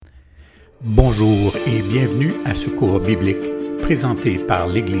Bonjour et bienvenue à ce cours biblique présenté par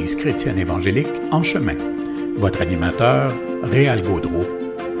l'Église chrétienne évangélique En Chemin. Votre animateur, Réal Gaudreault,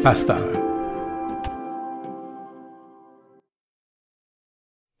 pasteur.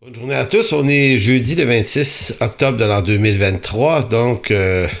 Bonne journée à tous. On est jeudi le 26 octobre de l'an 2023, donc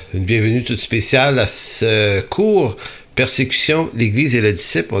une bienvenue toute spéciale à ce cours Persécution, l'Église et le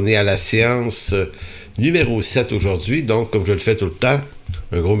disciple. On est à la séance numéro 7 aujourd'hui, donc comme je le fais tout le temps,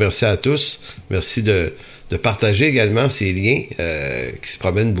 un gros merci à tous. Merci de partager également ces liens qui se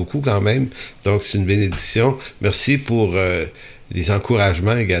promènent beaucoup quand même. Donc, c'est une bénédiction. Merci pour les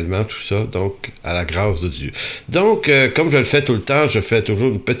encouragements également, tout ça. Donc, à la grâce de Dieu. Donc, comme je le fais tout le temps, je fais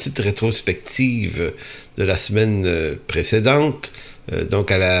toujours une petite rétrospective de la semaine précédente.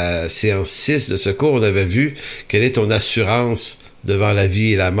 Donc, à la séance 6 de ce cours, on avait vu quelle est ton assurance devant la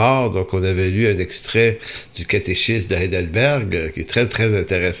vie et la mort. Donc, on avait lu un extrait du catéchisme de Heidelberg, qui est très, très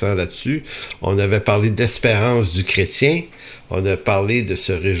intéressant là-dessus. On avait parlé d'espérance du chrétien. On a parlé de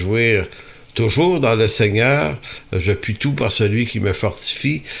se réjouir toujours dans le Seigneur. Je puis tout par celui qui me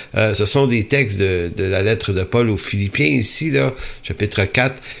fortifie. Ce sont des textes de la lettre de Paul aux Philippiens ici, là, chapitre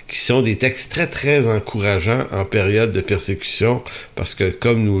 4, qui sont des textes très, très encourageants en période de persécution, parce que,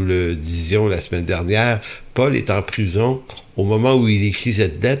 comme nous le disions la semaine dernière, Paul est en prison au moment où il écrit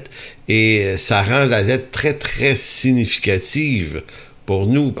cette lettre, et ça rend la lettre très, très significative pour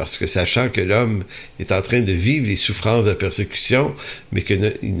nous, parce que sachant que l'homme est en train de vivre les souffrances de persécution, mais qu'il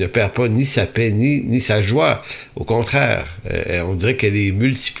ne perd pas ni sa paix, ni sa joie. Au contraire, on dirait qu'elle est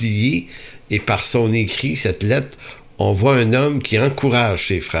multipliée, et par son écrit, cette lettre, on voit un homme qui encourage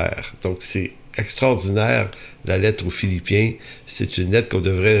ses frères. Donc c'est extraordinaire, la lettre aux Philippiens. C'est une lettre qu'on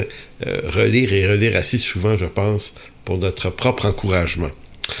devrait relire et relire assez souvent, je pense, pour notre propre encouragement.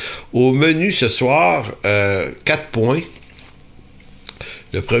 Au menu ce soir, 4 points.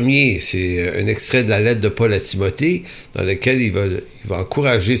 Le premier, c'est un extrait de la lettre de Paul à Timothée, dans lequel il va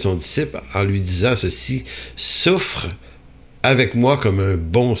encourager son disciple en lui disant ceci: « Souffre avec moi comme un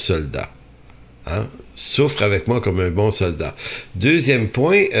bon soldat. » Hein? Souffre avec moi comme un bon soldat. Deuxième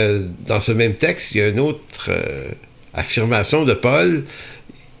point, dans ce même texte, il y a une autre affirmation de Paul.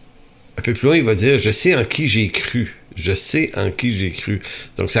 Un peu plus loin, il va dire « Je sais en qui j'ai cru. » Je sais en qui j'ai cru.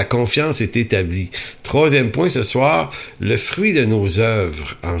 Donc, sa confiance est établie. Troisième point ce soir, le fruit de nos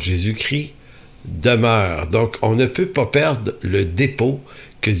œuvres en Jésus-Christ demeure. Donc, on ne peut pas perdre le dépôt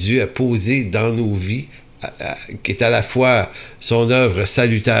que Dieu a posé dans nos vies, qui est à la fois son œuvre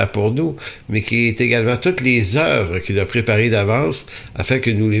salutaire pour nous, mais qui est également toutes les œuvres qu'il a préparées d'avance afin que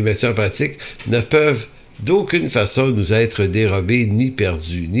nous les mettions en pratique, ne peuvent d'aucune façon nous être dérobées ni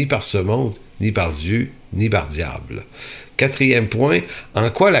perdues, ni par ce monde, ni par Dieu, ni par diable. Quatrième point, en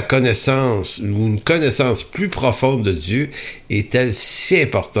quoi la connaissance, ou une connaissance plus profonde de Dieu, est-elle si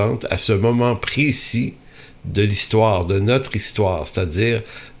importante à ce moment précis de l'histoire, de notre histoire, c'est-à-dire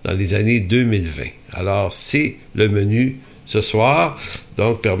dans les années 2020. Alors, c'est le menu ce soir.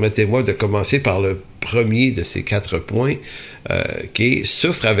 Donc, permettez-moi de commencer par le premier de ces 4 points, qui est «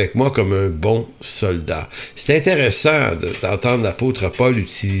 Souffre avec moi comme un bon soldat ». C'est intéressant d'entendre l'apôtre Paul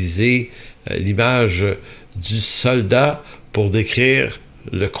utiliser l'image du soldat pour décrire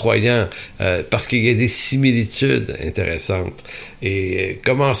le croyant, parce qu'il y a des similitudes intéressantes. Et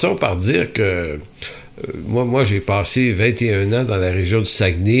commençons par dire que moi, j'ai passé 21 ans dans la région du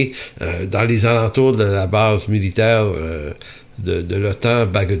Saguenay, dans les alentours de la base militaire de l'OTAN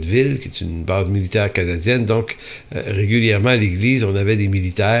Bagotville, qui est une base militaire canadienne. Donc, régulièrement à l'église, on avait des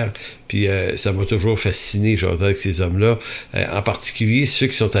militaires, puis ça m'a toujours fasciné, je veux dire, avec ces hommes-là, en particulier ceux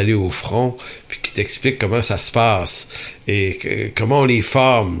qui sont allés au front, puis qui t'expliquent comment ça se passe, et comment on les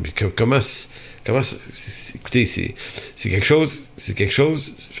forme, puis comment écoutez, c'est quelque chose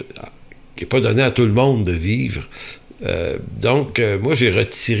qui n'est pas donné à tout le monde de vivre. Donc, moi, j'ai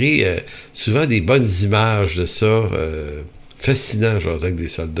retiré souvent des bonnes images de ça, fascinant, genre, avec des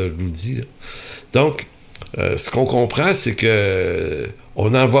soldats, je vous le dis. Là. Donc, ce qu'on comprend, c'est que on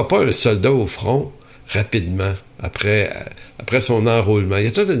n'envoie pas un soldat au front rapidement après son enrôlement. Il y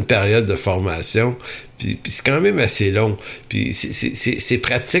a toute une période de formation, puis c'est quand même assez long. Puis c'est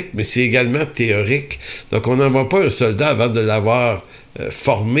pratique, mais c'est également théorique. Donc, on n'envoie pas un soldat avant de l'avoir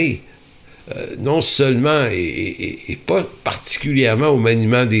formé. Non seulement et pas particulièrement au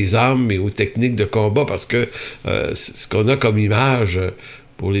maniement des armes et aux techniques de combat, parce que ce qu'on a comme image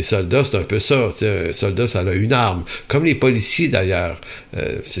pour les soldats, c'est un peu ça. Un soldat, ça a une arme. Comme les policiers, d'ailleurs.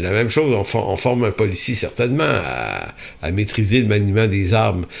 C'est la même chose. On forme un policier, certainement, à maîtriser le maniement des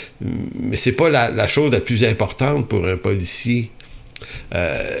armes. Mais c'est pas la chose la plus importante pour un policier.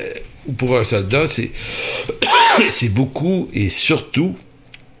 Ou pour un soldat, c'est beaucoup et surtout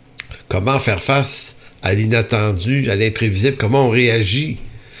Comment faire face à l'inattendu, à l'imprévisible, comment on réagit.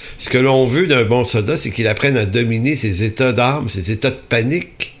 Ce que l'on veut d'un bon soldat, c'est qu'il apprenne à dominer ses états d'âme, ses états de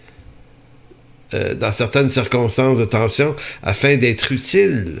panique, dans certaines circonstances de tension, afin d'être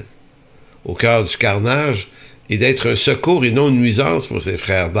utile au cœur du carnage et d'être un secours et non une nuisance pour ses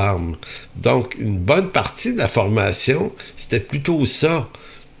frères d'armes. Donc, une bonne partie de la formation, c'était plutôt ça.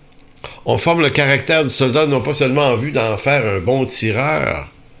 On forme le caractère du soldat non pas seulement en vue d'en faire un bon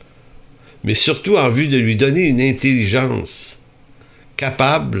tireur, mais surtout en vue de lui donner une intelligence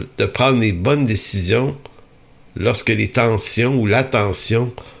capable de prendre les bonnes décisions lorsque les tensions ou la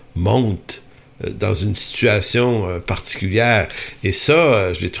tension montent dans une situation particulière. Et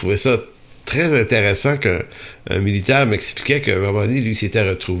ça, j'ai trouvé ça très intéressant qu'un militaire m'expliquait qu'à un moment donné, lui s'était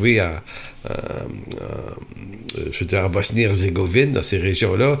retrouvé en Bosnie-Herzégovine, dans ces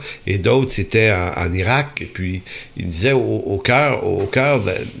régions-là, et d'autres, c'était en Irak. Et puis, il me disait, au cœur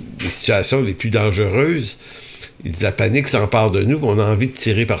des situations les plus dangereuses, il dit, la panique s'empare de nous, qu'on a envie de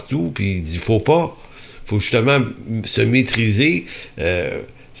tirer partout, puis il dit, faut justement se maîtriser.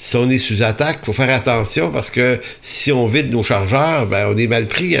 Si on est sous attaque, il faut faire attention, parce que si on vide nos chargeurs, ben on est mal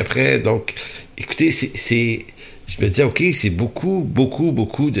pris après. Donc, écoutez, je me disais, OK, c'est beaucoup, beaucoup,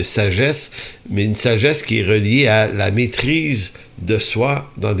 beaucoup de sagesse, mais une sagesse qui est reliée à la maîtrise de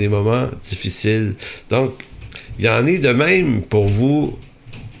soi dans des moments difficiles. Donc, il y en est de même pour vous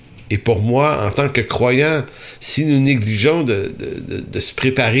et pour moi, en tant que croyants. Si nous négligeons de se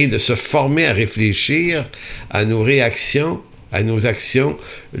préparer, de se former à réfléchir à nos réactions, à nos actions,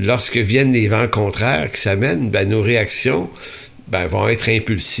 lorsque viennent les vents contraires qui s'amènent, ben, nos réactions vont être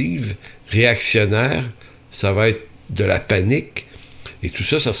impulsives, réactionnaires, ça va être de la panique, et tout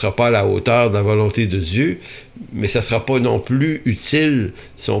ça, ça ne sera pas à la hauteur de la volonté de Dieu, mais ça ne sera pas non plus utile,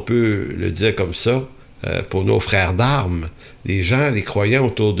 si on peut le dire comme ça, pour nos frères d'armes. Les gens, les croyants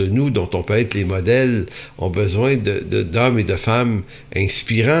autour de nous, dont on peut être les modèles, ont besoin d'hommes et de femmes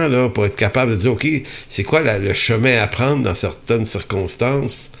inspirants là, pour être capables de dire, OK, c'est quoi le chemin à prendre dans certaines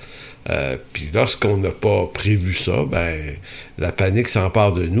circonstances? Puis lorsqu'on n'a pas prévu ça, la panique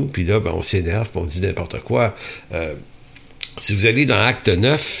s'empare de nous, puis là, on s'énerve, puis on dit n'importe quoi. Si vous allez dans Acte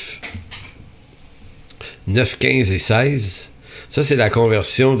 9, 15 et 16... Ça, c'est la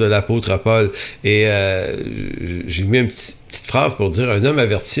conversion de l'apôtre Paul. Et j'ai mis une petite phrase pour dire « Un homme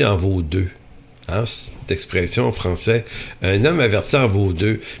averti en vaut deux ». Hein, cette expression en français. « Un homme averti en vaut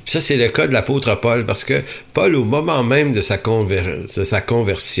deux ». Puis ça, c'est le cas de l'apôtre Paul, parce que Paul, au moment même de sa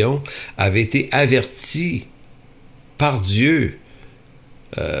conversion, avait été averti par Dieu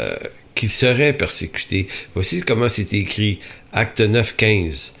qu'il serait persécuté. Voici comment c'est écrit. Acte 9,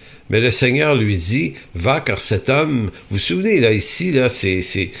 15. Mais le Seigneur lui dit, va, car cet homme, vous vous souvenez, là, ici, là, c'est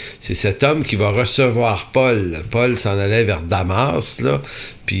cet homme qui va recevoir Paul. Paul s'en allait vers Damas, là,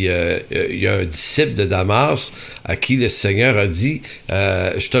 puis il y a un disciple de Damas à qui le Seigneur a dit,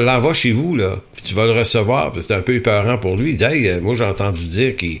 je te l'envoie chez vous, là, puis tu vas le recevoir. Puis c'était un peu épeurant pour lui. Il dit, hey, moi j'ai entendu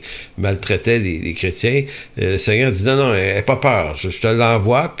dire qu'il maltraitait les chrétiens. Le Seigneur dit, non, n'aie pas peur, je te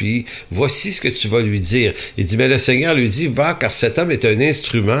l'envoie, puis voici ce que tu vas lui dire. Il dit, mais le Seigneur lui dit, va, car cet homme est un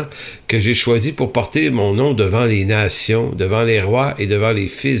instrument que j'ai choisi pour porter mon nom devant les nations, devant les rois et devant les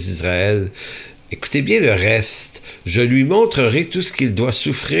fils d'Israël. Écoutez bien le reste. Je lui montrerai tout ce qu'il doit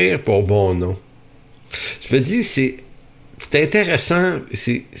souffrir pour mon nom. Je me dis, c'est intéressant,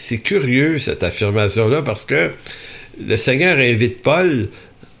 c'est curieux cette affirmation-là, parce que le Seigneur invite Paul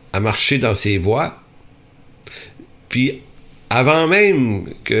à marcher dans ses voies, puis avant même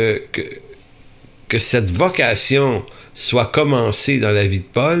que cette vocation soit commencée dans la vie de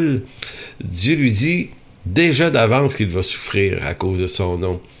Paul, Dieu lui dit déjà d'avance qu'il va souffrir à cause de son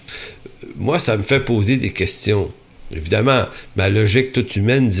nom. Moi, ça me fait poser des questions. Évidemment, ma logique toute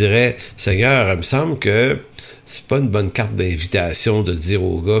humaine dirait, Seigneur, il me semble que c'est pas une bonne carte d'invitation de dire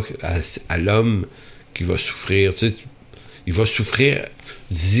au gars, à l'homme qui va souffrir, tu sais, il va souffrir,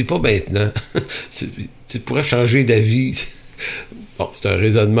 dis-y pas maintenant. Tu pourrais changer d'avis. Bon, c'est un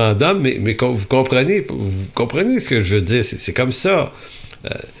raisonnement d'homme, mais vous comprenez ce que je veux dire. C'est comme ça.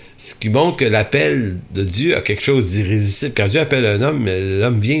 Ce qui montre que l'appel de Dieu a quelque chose d'irrésistible. Quand Dieu appelle un homme,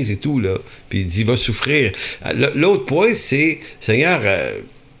 l'homme vient, c'est tout, là. Puis il dit, il va souffrir. L'autre point, c'est, Seigneur,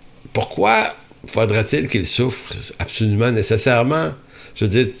 pourquoi faudra-t-il qu'il souffre? Absolument nécessairement. Je veux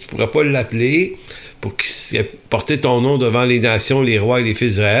dire, tu ne pourras pas l'appeler pour qu'il ait porté ton nom devant les nations, les rois et les fils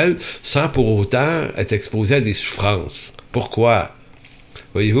d'Israël, sans pour autant être exposé à des souffrances. Pourquoi?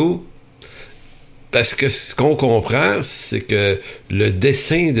 Voyez-vous? Parce que ce qu'on comprend, c'est que le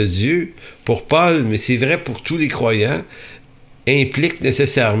dessein de Dieu, pour Paul, mais c'est vrai pour tous les croyants, implique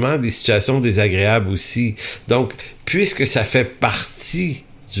nécessairement des situations désagréables aussi. Donc, puisque ça fait partie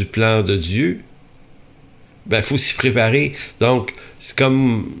du plan de Dieu, il faut s'y préparer. Donc, c'est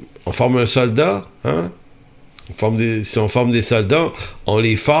comme on forme un soldat, hein? Si on forme des soldats, on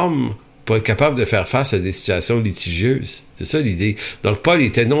les forme pour être capable de faire face à des situations litigieuses. C'est ça l'idée. Donc, Paul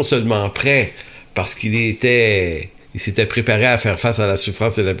était non seulement prêt parce qu'il s'était préparé à faire face à la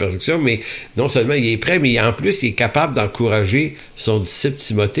souffrance et à la persécution, mais non seulement il est prêt, mais en plus, il est capable d'encourager son disciple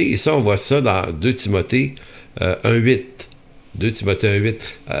Timothée. Et ça, on voit ça dans 2 Timothée 1,8. 2 Timothée 1,8.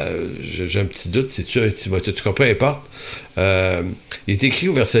 J'ai un petit doute, c'est-tu un Timothée? En tout cas, peu importe. Il est écrit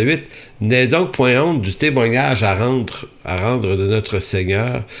au verset 8, « N'aie donc point honte du témoignage à rendre de notre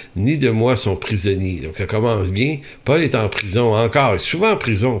Seigneur, ni de moi son prisonnier. » Donc ça commence bien. Paul est en prison encore. Il est souvent en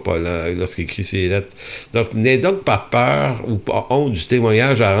prison, Paul, lorsqu'il écrit ses lettres. Donc, n'aie donc pas peur ou pas honte du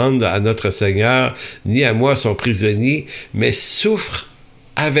témoignage à rendre à notre Seigneur, ni à moi son prisonnier, mais souffre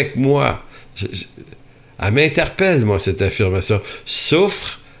avec moi. Elle m'interpelle, moi, cette affirmation.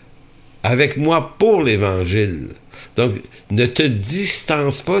 Souffre avec moi pour l'Évangile. Donc, ne te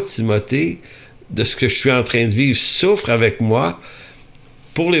distance pas, Timothée, de ce que je suis en train de vivre. Souffre avec moi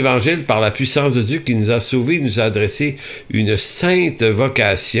pour l'Évangile, par la puissance de Dieu qui nous a sauvés, nous a adressé une sainte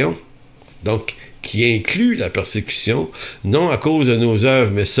vocation, donc qui inclut la persécution, non à cause de nos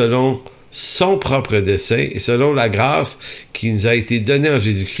œuvres, mais selon son propre dessein et selon la grâce qui nous a été donnée en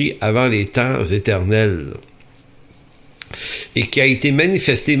Jésus-Christ avant les temps éternels et qui a été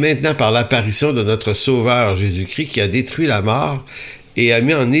manifestée maintenant par l'apparition de notre Sauveur Jésus-Christ qui a détruit la mort et a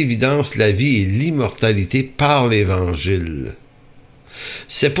mis en évidence la vie et l'immortalité par l'Évangile.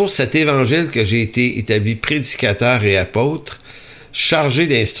 C'est pour cet Évangile que j'ai été établi prédicateur et apôtre, chargé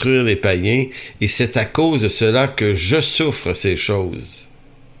d'instruire les païens, et c'est à cause de cela que je souffre ces choses.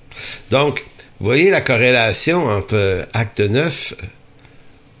 Donc, voyez la corrélation entre Acte 9,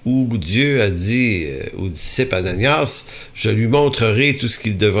 où Dieu a dit au disciple Ananias, « Je lui montrerai tout ce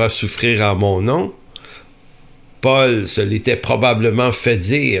qu'il devra souffrir en mon nom ». Paul se l'était probablement fait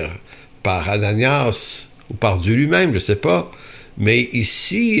dire par Ananias ou par Dieu lui-même, je ne sais pas. Mais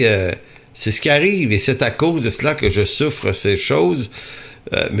ici, c'est ce qui arrive, et c'est à cause de cela que je souffre ces choses,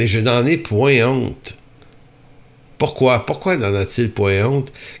 mais je n'en ai point honte. Pourquoi? Pourquoi n'en a-t-il point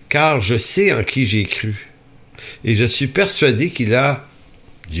honte? Car je sais en qui j'ai cru. Et je suis persuadé qu'il a,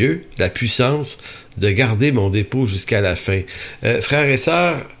 Dieu, la puissance de garder mon dépôt jusqu'à la fin. Frères et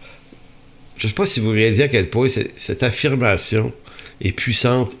sœurs, je ne sais pas si vous réalisez à quel point cette affirmation est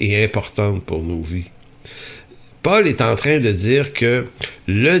puissante et importante pour nos vies. Paul est en train de dire que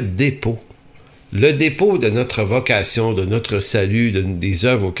le dépôt de notre vocation, de notre salut, des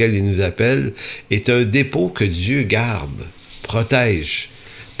œuvres auxquelles il nous appelle, est un dépôt que Dieu garde, protège.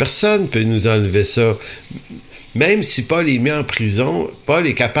 Personne ne peut nous enlever ça. Même si Paul est mis en prison, Paul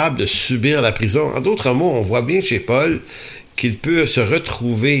est capable de subir la prison. En d'autres mots, on voit bien chez Paul qu'il peut se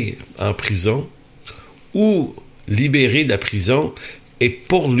retrouver en prison ou libéré de la prison, et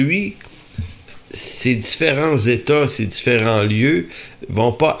pour lui, ces différents états, ces différents lieux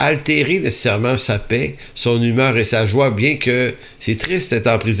vont pas altérer nécessairement sa paix, son humeur et sa joie, bien que c'est triste d'être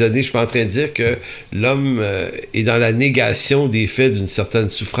emprisonné. Je suis pas en train de dire que l'homme est dans la négation des faits d'une certaine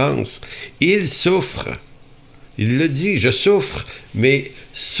souffrance. Il souffre. Il le dit, je souffre, mais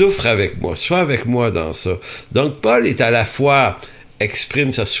souffre avec moi, sois avec moi dans ça. Donc Paul est à la fois,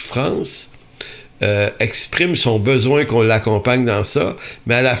 exprime sa souffrance, exprime son besoin qu'on l'accompagne dans ça,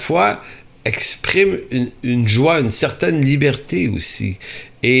 mais à la fois exprime une joie, une certaine liberté aussi,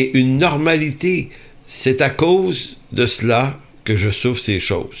 et une normalité. C'est à cause de cela que je souffre ces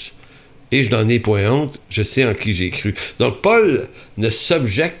choses. Et je n'en ai point honte, je sais en qui j'ai cru. Donc Paul ne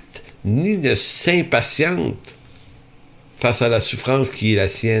s'objecte ni ne s'impatiente face à la souffrance qui est la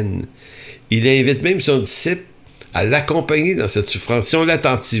sienne. Il invite même son disciple à l'accompagner dans cette souffrance. Si on lit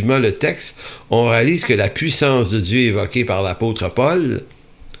attentivement le texte, on réalise que la puissance de Dieu évoquée par l'apôtre Paul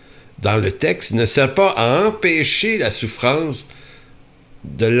dans le texte ne sert pas à empêcher la souffrance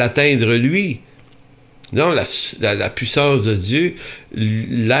de l'atteindre lui. Non, la puissance de Dieu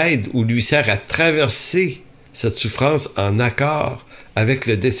l'aide ou lui sert à traverser cette souffrance en accord avec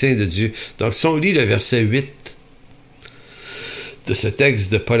le dessein de Dieu. Donc, si on lit le verset 8 de ce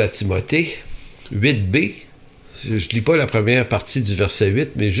texte de Paul à Timothée, 8b, je ne lis pas la première partie du verset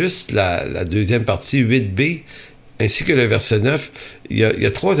 8, mais juste la deuxième partie, 8b, ainsi que le verset 9, il y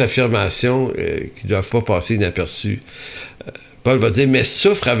a 3 affirmations qui ne doivent pas passer inaperçues. Paul va dire « Mais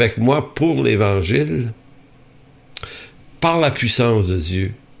souffre avec moi pour l'Évangile, par la puissance de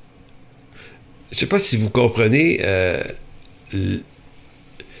Dieu. » Je ne sais pas si vous comprenez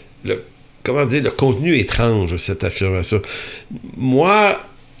le contenu étrange de cette affirmation.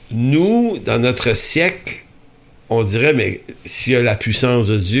 Nous, dans notre siècle, on dirait, mais s'il y a la puissance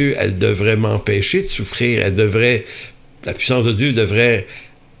de Dieu, elle devrait m'empêcher de souffrir. La puissance de Dieu devrait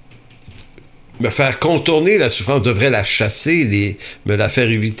me faire contourner la souffrance, devrait la chasser, me la faire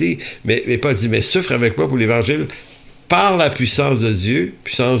éviter. Mais Paul dit, mais souffre avec moi pour l'Évangile par la puissance de Dieu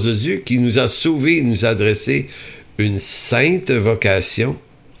qui nous a sauvés, nous a adressé une sainte vocation,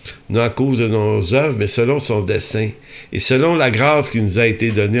 non à cause de nos œuvres, mais selon son dessein, et selon la grâce qui nous a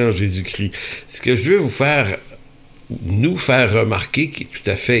été donnée en Jésus-Christ. Ce que je veux nous faire remarquer, qui est tout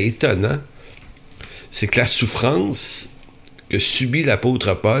à fait étonnant, c'est que la souffrance que subit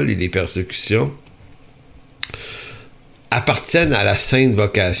l'apôtre Paul et les persécutions appartiennent à la sainte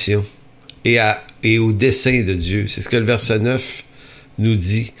vocation et au dessein de Dieu. C'est ce que le verset 9 nous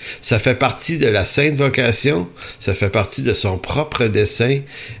dit. Ça fait partie de la sainte vocation, ça fait partie de son propre dessein,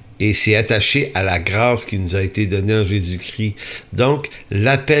 et c'est attaché à la grâce qui nous a été donnée en Jésus-Christ. Donc,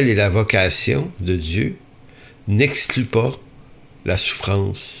 l'appel et la vocation de Dieu n'excluent pas la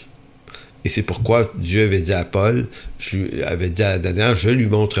souffrance. Et c'est pourquoi Dieu avait dit à Paul, avait dit à Daniel, je lui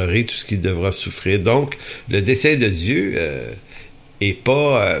montrerai tout ce qu'il devra souffrir. Donc, le dessein de Dieu est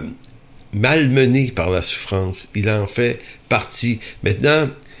pas malmené par la souffrance. Il en fait partie. Maintenant,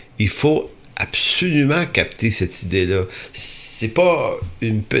 il faut absolument capter cette idée-là. C'est pas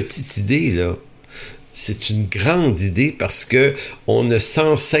une petite idée, là. C'est une grande idée parce que on ne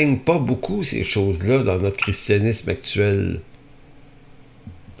s'enseigne pas beaucoup ces choses-là dans notre christianisme actuel.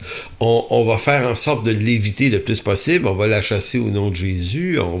 On va faire en sorte de l'éviter le plus possible, on va la chasser au nom de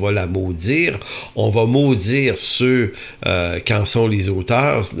Jésus, on va la maudire, on va maudire ceux qui en sont les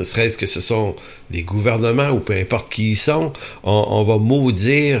auteurs, ne serait-ce que ce sont des gouvernements ou peu importe qui ils sont, on va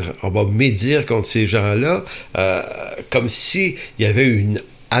maudire, on va médire contre ces gens-là, comme s'il y avait une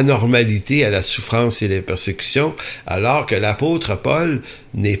anormalité à la souffrance et les persécutions, alors que l'apôtre Paul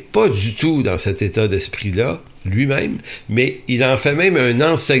n'est pas du tout dans cet état d'esprit-là, lui-même, mais il en fait même un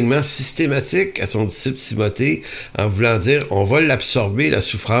enseignement systématique à son disciple Timothée en voulant dire, on va l'absorber, la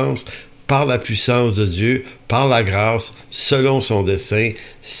souffrance, par la puissance de Dieu, par la grâce, selon son dessein,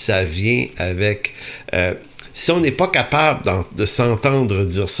 ça vient avec... si on n'est pas capable de s'entendre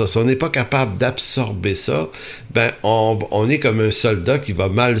dire ça, si on n'est pas capable d'absorber ça, ben on est comme un soldat qui va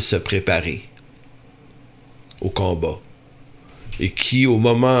mal se préparer au combat et qui, au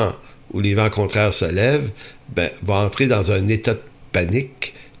moment où les vents contraires se lèvent, va entrer dans un état de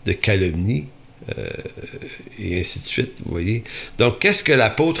panique, de calomnie, et ainsi de suite, vous voyez. Donc, qu'est-ce que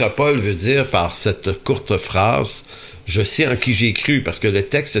l'apôtre Paul veut dire par cette courte phrase « Je sais en qui j'ai cru », parce que le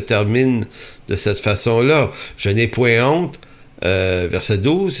texte se termine de cette façon-là. « Je n'ai point honte », verset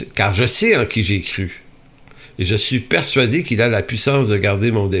 12, « car je sais en qui j'ai cru, et je suis persuadé qu'il a la puissance de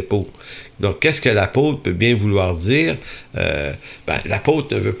garder mon dépôt. » Donc, qu'est-ce que l'apôtre peut bien vouloir dire?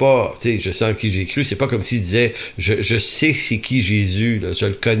 L'apôtre ne veut pas, tu sais, je sais en qui j'ai cru, c'est pas comme s'il disait, je sais c'est qui Jésus, là, je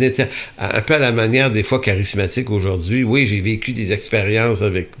le connais, un peu à la manière des fois charismatique aujourd'hui. Oui, j'ai vécu des expériences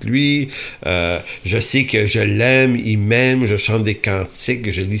avec lui, je sais que je l'aime, il m'aime, je chante des cantiques,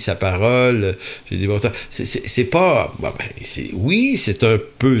 je lis sa parole, j'ai des bons temps. C'est pas, oui, c'est un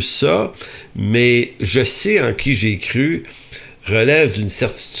peu ça, mais je sais en qui j'ai cru relève d'une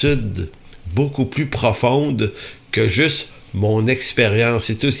certitude beaucoup plus profonde que juste mon expérience.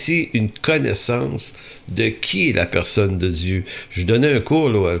 C'est aussi une connaissance de qui est la personne de Dieu. Je donnais un cours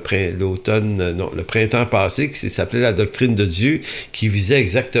le printemps passé qui s'appelait la doctrine de Dieu, qui visait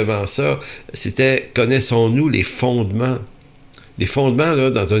exactement ça. C'était « Connaissons-nous les fondements ». Les fondements,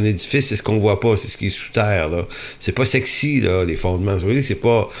 là, dans un édifice, c'est ce qu'on voit pas, c'est ce qui est sous terre, là. C'est pas sexy, là, les fondements. Vous voyez, c'est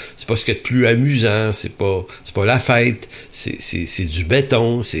pas ce qu'il y a de plus amusant, c'est pas la fête, c'est du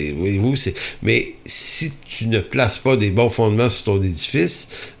béton, voyez-vous, mais si tu ne places pas des bons fondements sur ton édifice,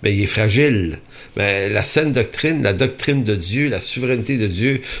 il est fragile. La saine doctrine, la doctrine de Dieu, la souveraineté de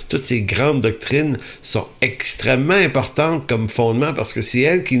Dieu, toutes ces grandes doctrines sont extrêmement importantes comme fondement parce que c'est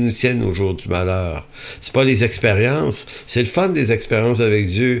elles qui nous tiennent au jour du malheur. C'est pas les expériences, c'est le fun des expériences avec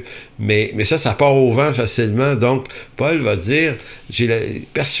Dieu, mais ça part au vent facilement. Donc, Paul va dire, j'ai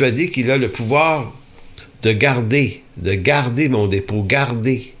persuadé qu'il a le pouvoir de garder mon dépôt,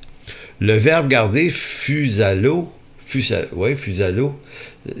 garder. Le verbe garder, fusalo,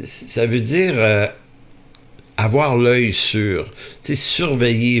 ça veut dire avoir l'œil sur,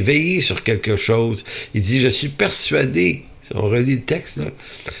 surveiller, veiller sur quelque chose. Il dit, je suis persuadé, si on relit le texte, là,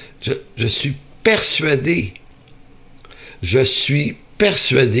 je suis persuadé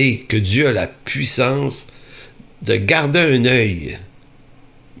que Dieu a la puissance de garder un œil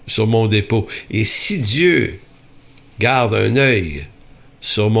sur mon dépôt. Et si Dieu garde un œil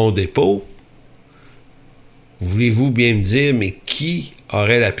sur mon dépôt, voulez-vous bien me dire, mais qui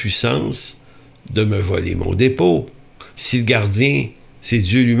aurait la puissance de me voler mon dépôt. Si le gardien, c'est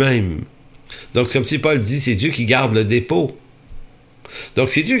Dieu lui-même. Donc, c'est comme si Paul dit, c'est Dieu qui garde le dépôt. Donc,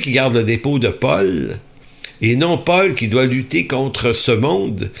 c'est Dieu qui garde le dépôt de Paul, et non Paul qui doit lutter contre ce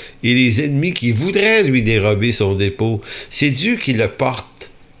monde et les ennemis qui voudraient lui dérober son dépôt. C'est Dieu qui le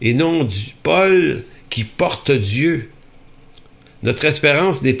porte, et non Paul qui porte Dieu. Notre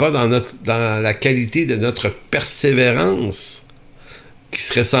espérance n'est pas dans la qualité de notre persévérance, qui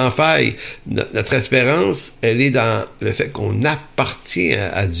serait sans faille. Notre espérance, elle est dans le fait qu'on appartient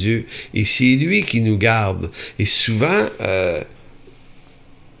à Dieu, et c'est lui qui nous garde. Et souvent,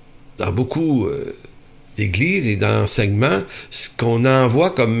 dans beaucoup d'églises et d'enseignements, ce qu'on envoie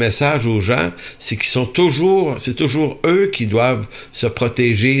comme message aux gens, c'est c'est toujours eux qui doivent se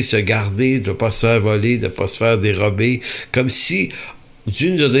protéger, se garder, de ne pas se faire voler, de ne pas se faire dérober, comme si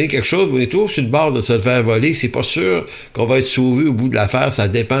Dieu nous a donné quelque chose, on est toujours sur le bord de se le faire voler, c'est pas sûr qu'on va être sauvé au bout de l'affaire, ça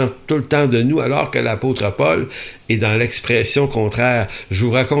dépend tout le temps de nous, alors que l'apôtre Paul est dans l'expression contraire. Je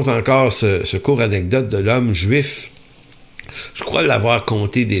vous raconte encore ce court anecdote de l'homme juif. Je crois l'avoir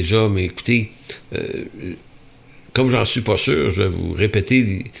compté déjà, mais écoutez, comme j'en suis pas sûr, je vais vous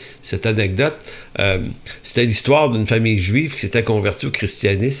répéter cette anecdote. C'était l'histoire d'une famille juive qui s'était convertie au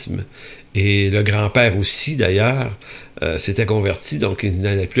christianisme, et le grand-père aussi, d'ailleurs, s'était converti, donc il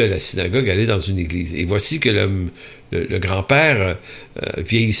n'allait plus à la synagogue, allait dans une église. Et voici que le grand-père,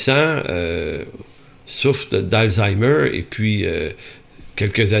 vieillissant, souffre d'Alzheimer, et puis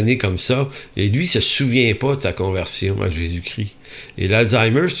quelques années comme ça, et lui se souvient pas de sa conversion à Jésus-Christ. Et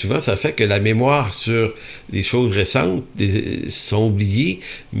l'Alzheimer, souvent, ça fait que la mémoire sur les choses récentes sont oubliées,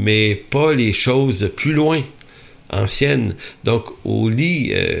 mais pas les choses plus loin, anciennes. Donc, au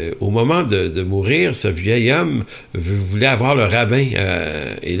lit, au moment de mourir, ce vieil homme voulait avoir le rabbin.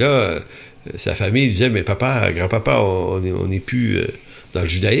 Et là, sa famille disait, mais papa, grand-papa, on n'est plus dans le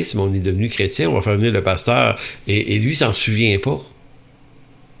judaïsme, on est devenu chrétien, on va faire venir le pasteur. Et lui, s'en souvient pas.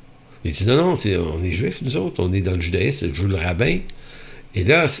 Il dit, non, on est juifs, nous autres, on est dans le judaïsme, je joue le rabbin. Et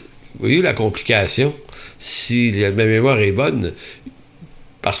là, vous voyez la complication. Si ma mémoire est bonne,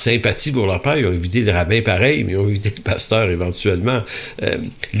 par sympathie pour leur père, ils ont évité le rabbin pareil, mais ils ont évité le pasteur éventuellement.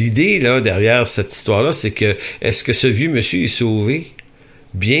 L'idée, là, derrière cette histoire-là, c'est que, est-ce que ce vieux monsieur est sauvé,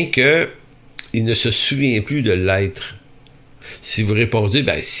 bien que il ne se souvient plus de l'être? Si vous répondez,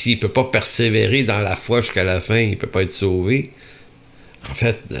 s'il ne peut pas persévérer dans la foi jusqu'à la fin, il ne peut pas être sauvé. En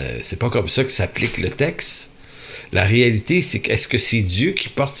fait, c'est pas comme ça que s'applique le texte. La réalité, c'est est-ce que c'est Dieu qui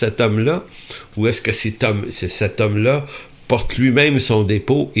porte cet homme-là, ou est-ce que cet homme-là porte lui-même son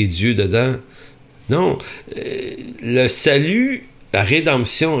dépôt et Dieu dedans? Non. Le salut, la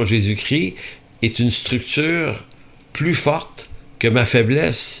rédemption en Jésus-Christ est une structure plus forte que ma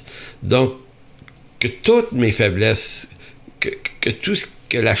faiblesse. Donc, que toutes mes faiblesses, que tout ce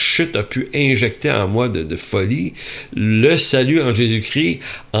que la chute a pu injecter en moi de folie, le salut en Jésus-Christ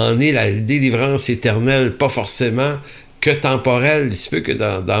en est la délivrance éternelle, pas forcément que temporelle. Il se peut que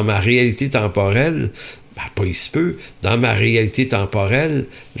dans ma réalité temporelle, pas il se peut, dans ma réalité temporelle,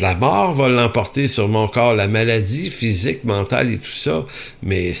 la mort va l'emporter sur mon corps, la maladie physique, mentale et tout ça,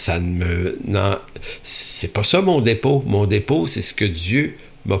 mais c'est pas ça mon dépôt. Mon dépôt, c'est ce que Dieu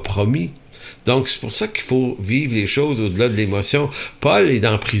m'a promis. Donc, c'est pour ça qu'il faut vivre les choses au-delà de l'émotion. Paul est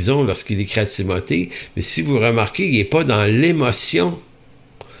en prison lorsqu'il écrit à Timothée, mais si vous remarquez, il n'est pas dans l'émotion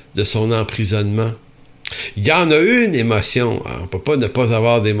de son emprisonnement. Il y en a une émotion. On ne peut pas ne pas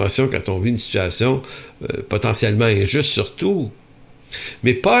avoir d'émotion quand on vit une situation potentiellement injuste, surtout.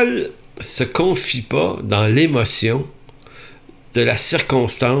 Mais Paul se confie pas dans l'émotion de la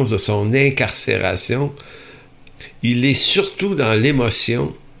circonstance de son incarcération. Il est surtout dans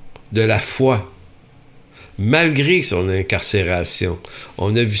l'émotion de la foi, malgré son incarcération.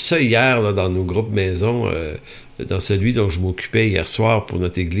 On a vu ça hier là, dans nos groupes maison, dans celui dont je m'occupais hier soir pour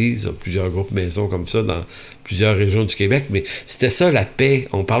notre église, plusieurs groupes maison comme ça dans plusieurs régions du Québec, mais c'était ça la paix.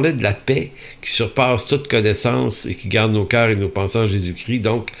 On parlait de la paix qui surpasse toute connaissance et qui garde nos cœurs et nos pensées en Jésus-Christ.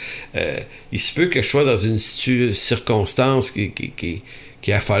 Donc, il se peut que je sois dans une circonstance qui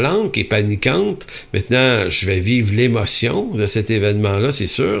est affolante, qui est paniquante. Maintenant, je vais vivre l'émotion de cet événement-là, c'est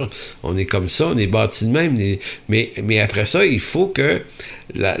sûr. On est comme ça, on est bâti de même. Mais après ça, il faut que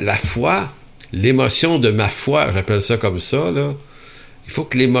la foi, l'émotion de ma foi, j'appelle ça comme ça, là, il faut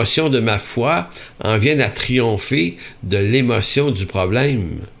que l'émotion de ma foi en vienne à triompher de l'émotion du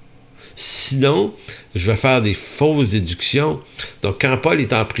problème. Sinon, je vais faire des fausses déductions. Donc, quand Paul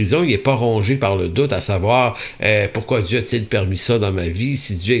est en prison, il n'est pas rongé par le doute à savoir pourquoi Dieu a-t-il permis ça dans ma vie?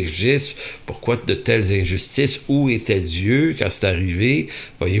 Si Dieu existe, pourquoi de telles injustices? Où était Dieu quand c'est arrivé?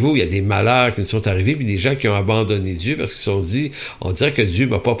 Voyez-vous, il y a des malheurs qui nous sont arrivés, puis des gens qui ont abandonné Dieu parce qu'ils se sont dit, on dirait que Dieu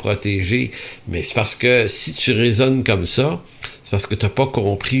ne m'a pas protégé. Mais c'est parce que si tu raisonnes comme ça, c'est parce que tu n'as pas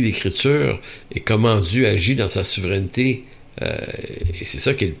compris l'Écriture et comment Dieu agit dans sa souveraineté. Et c'est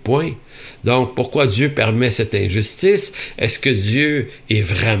ça qui est le point. Donc, pourquoi Dieu permet cette injustice? Est-ce que Dieu est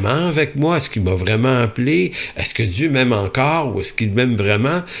vraiment avec moi? Est-ce qu'il m'a vraiment appelé? Est-ce que Dieu m'aime encore ou est-ce qu'il m'aime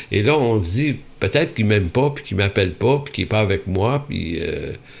vraiment? Et là, on se dit, peut-être qu'il m'aime pas, puis qu'il m'appelle pas, puis qu'il est pas avec moi, puis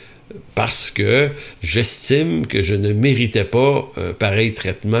parce que j'estime que je ne méritais pas un pareil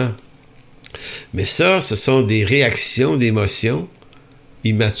traitement. Mais ça, ce sont des réactions d'émotions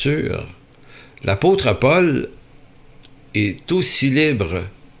immatures. L'apôtre Paul est aussi libre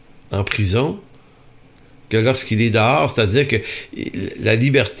en prison que lorsqu'il est dehors, c'est-à-dire que la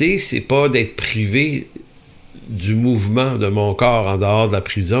liberté, c'est pas d'être privé du mouvement de mon corps en dehors de la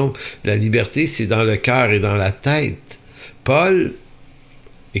prison. La liberté, c'est dans le cœur et dans la tête. Paul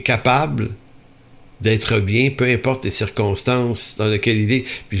est capable d'être bien, peu importe les circonstances dans lesquelles il est.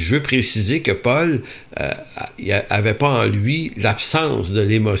 Puis je veux préciser que Paul avait pas en lui l'absence de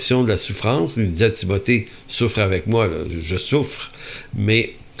l'émotion de la souffrance. Il disait à Timothée, souffre avec moi, là, je souffre.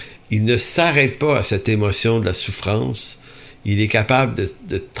 Mais il ne s'arrête pas à cette émotion de la souffrance. Il est capable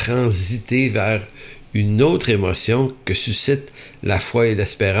de transiter vers une autre émotion que suscite la foi et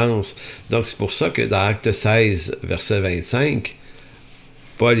l'espérance. Donc c'est pour ça que dans Acte 16, verset 25,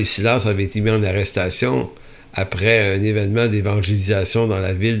 Paul et Silas avaient été mis en arrestation après un événement d'évangélisation dans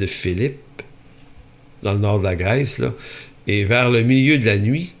la ville de Philippe, dans le nord de la Grèce, là. Et vers le milieu de la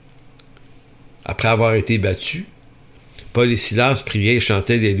nuit, après avoir été battus, Paul et Silas priaient et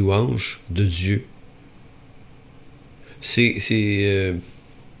chantaient les louanges de Dieu. C'est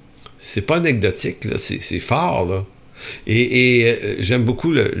pas anecdotique, là, c'est fort, là. Et j'aime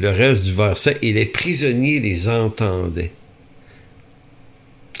beaucoup le reste du verset. Et les prisonniers les entendaient.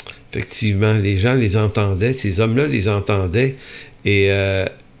 Effectivement, les gens les entendaient, ces hommes-là les entendaient, et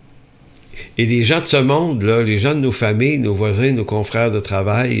les gens de ce monde, là, les gens de nos familles, nos voisins, nos confrères de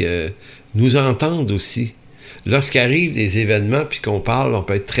travail, nous entendent aussi. Lorsqu'arrivent des événements, puis qu'on parle, on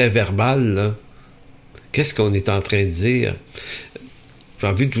peut être très verbal, là. Qu'est-ce qu'on est en train de dire? J'ai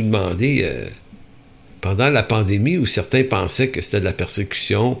envie de vous demander, pendant la pandémie, où certains pensaient que c'était de la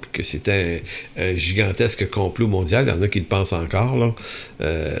persécution, puis que c'était un gigantesque complot mondial, il y en a qui le pensent encore, là.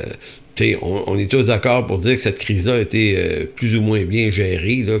 On est tous d'accord pour dire que cette crise-là a été plus ou moins bien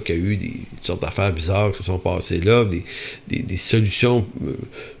gérée, là, qu'il y a eu des sortes d'affaires bizarres qui se sont passées là, des solutions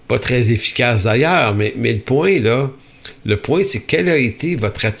pas très efficaces d'ailleurs, mais le point, là, c'est quelle a été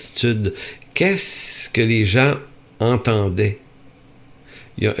votre attitude? Qu'est-ce que les gens entendaient?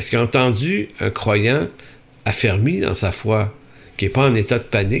 Est-ce qu'ils ont entendu un croyant affermi dans sa foi, qui n'est pas en état de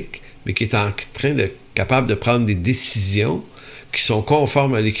panique, mais qui est en train capable de prendre des décisions qui sont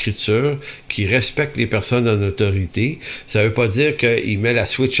conformes à l'Écriture, qui respectent les personnes en autorité? Ça ne veut pas dire qu'il met la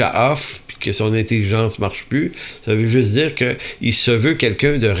switch à off puis que son intelligence ne marche plus. Ça veut juste dire qu'il se veut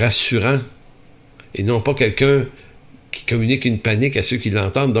quelqu'un de rassurant et non pas quelqu'un qui communique une panique à ceux qui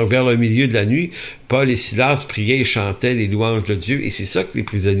l'entendent. Donc, vers le milieu de la nuit, Paul et Silas priaient et chantaient les louanges de Dieu, et c'est ça que les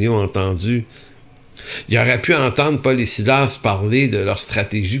prisonniers ont entendu. Ils auraient pu entendre Paul et Silas parler de leur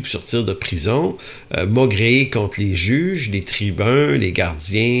stratégie pour sortir de prison, maugréer contre les juges, les tribuns, les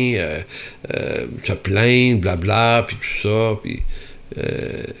gardiens, se plaindre, blabla, puis tout ça, puis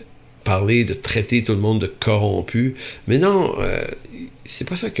parler de traiter tout le monde de corrompu. Mais non, c'est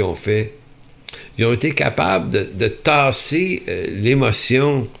pas ça qu'ils ont fait. Ils ont été capables de tasser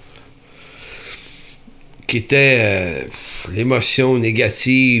l'émotion qui était l'émotion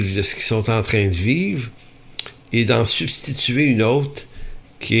négative de ce qu'ils sont en train de vivre et d'en substituer une autre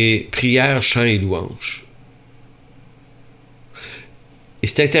qui est prière, chant et louange. Et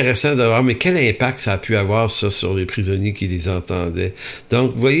c'est intéressant de voir, mais quel impact ça a pu avoir, ça, sur les prisonniers qui les entendaient.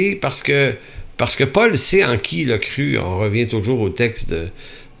 Donc, vous voyez, parce que Paul sait en qui il a cru, on revient toujours au texte de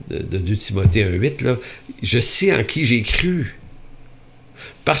 2 Timothée 1,8, là. Je sais en qui j'ai cru.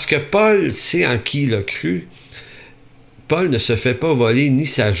 Parce que Paul sait en qui il a cru, Paul ne se fait pas voler ni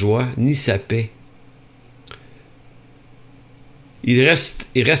sa joie, ni sa paix. Il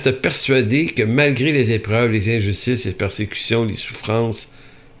reste persuadé que malgré les épreuves, les injustices, les persécutions, les souffrances,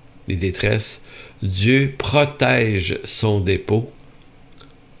 les détresses, Dieu protège son dépôt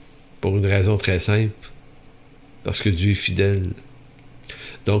pour une raison très simple, parce que Dieu est fidèle.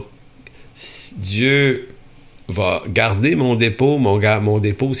 Donc, Dieu va garder mon dépôt. Mon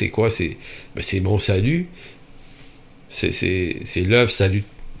dépôt, c'est quoi? C'est mon salut. C'est l'œuvre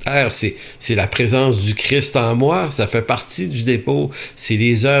salutaire. C'est la présence du Christ en moi. Ça fait partie du dépôt. C'est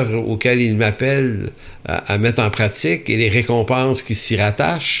les œuvres auxquelles il m'appelle à mettre en pratique et les récompenses qui s'y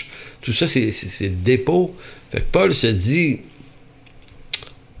rattachent. Tout ça, c'est le dépôt. Fait que Paul se dit,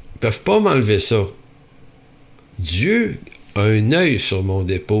 ils peuvent pas m'enlever ça. Dieu a un œil sur mon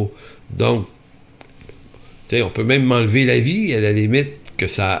dépôt. Donc, tu sais, on peut même m'enlever la vie, à la limite, que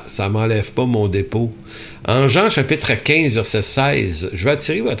ça m'enlève pas mon dépôt. En Jean, chapitre 15, verset 16, je vais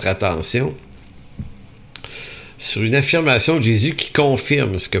attirer votre attention sur une affirmation de Jésus qui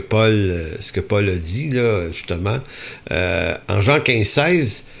confirme ce que Paul a dit, là, justement. En Jean 15,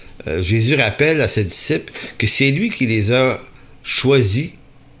 16, Jésus rappelle à ses disciples que c'est lui qui les a choisis,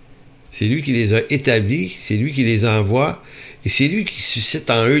 c'est lui qui les a établis, c'est lui qui les envoie, et c'est lui qui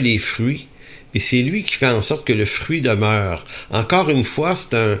suscite en eux les fruits, et c'est lui qui fait en sorte que le fruit demeure. Encore une fois,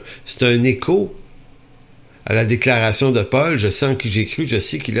 c'est un écho à la déclaration de Paul, je sais en qui j'ai cru, je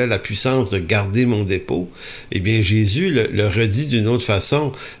sais qu'il a la puissance de garder mon dépôt. Eh bien, Jésus le redit d'une autre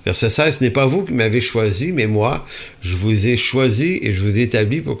façon. Verset 16, ce n'est pas vous qui m'avez choisi, mais moi, je vous ai choisi et je vous ai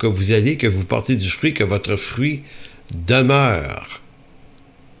établi pour que vous alliez, que vous portiez du fruit, que votre fruit demeure.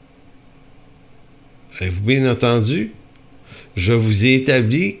 Avez-vous bien entendu? Je vous ai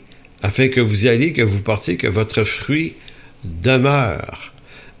établi afin que vous alliez, que vous portiez, que votre fruit demeure.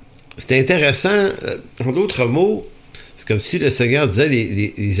 C'est intéressant. En d'autres mots, c'est comme si le Seigneur disait,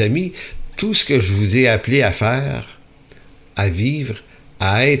 les amis, tout ce que je vous ai appelé à faire, à vivre,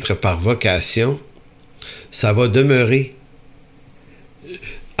 à être par vocation, ça va demeurer.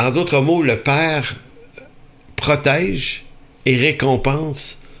 En d'autres mots, le Père protège et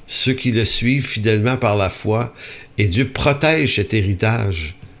récompense ceux qui le suivent fidèlement par la foi, et Dieu protège cet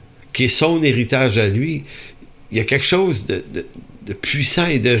héritage, qui est son héritage à lui. Il y a quelque chose de puissant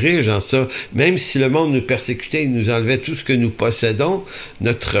et de riche en ça. Même si le monde nous persécutait et nous enlevait tout ce que nous possédons,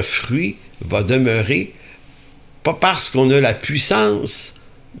 notre fruit va demeurer, pas parce qu'on a la puissance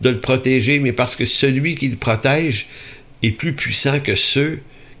de le protéger, mais parce que celui qui le protège est plus puissant que ceux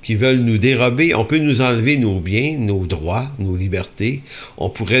qui veulent nous dérober. On peut nous enlever nos biens, nos droits, nos libertés. On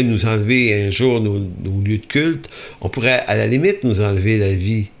pourrait nous enlever un jour nos lieux de culte. On pourrait, à la limite, nous enlever la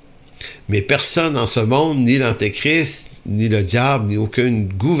vie. Mais personne en ce monde, ni l'Antéchrist, ni le diable, ni aucune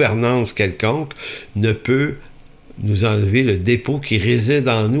gouvernance quelconque, ne peut nous enlever le dépôt qui réside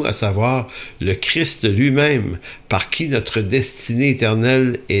en nous, à savoir le Christ lui-même, par qui notre destinée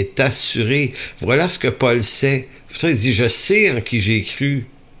éternelle est assurée. Voilà ce que Paul sait. C'est pour ça qu'il dit « Je sais en qui j'ai cru ».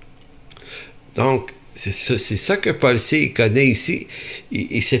 Donc, c'est ça que Paul sait et connaît ici.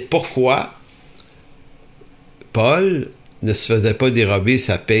 Et c'est pourquoi Paul ne se faisait pas dérober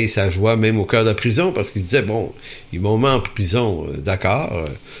sa paix, sa joie, même au cœur de la prison, parce qu'il disait, bon, ils m'ont mis en prison, d'accord,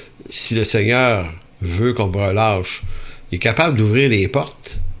 si le Seigneur veut qu'on me relâche, il est capable d'ouvrir les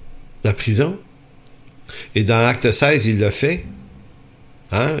portes de la prison. Et dans Acte 16, il l'a fait.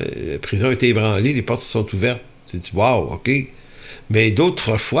 Hein? La prison a été ébranlée, les portes se sont ouvertes. Tu dis, wow, OK. Mais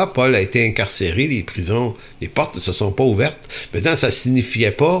d'autres fois, Paul a été incarcéré, les prisons, les portes ne se sont pas ouvertes. Maintenant, ça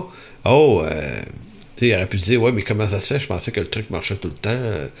signifiait pas, il aurait pu se dire, ouais, mais comment ça se fait? Je pensais que le truc marchait tout le temps.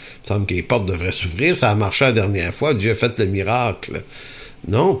 Il me semble que les portes devraient s'ouvrir. Ça a marché la dernière fois. Dieu a fait le miracle.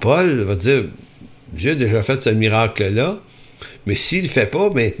 Non, Paul va dire, Dieu a déjà fait ce miracle-là. Mais s'il ne le fait pas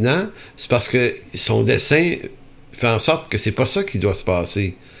maintenant, c'est parce que son dessein fait en sorte que c'est pas ça qui doit se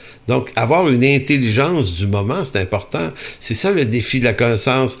passer. Donc, avoir une intelligence du moment, c'est important. C'est ça le défi de la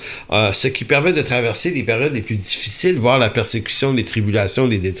connaissance. Ce qui permet de traverser les périodes les plus difficiles, voire la persécution, les tribulations,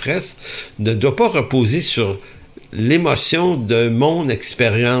 les détresses, ne doit pas reposer sur l'émotion de mon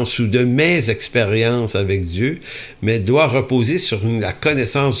expérience ou de mes expériences avec Dieu, mais doit reposer sur la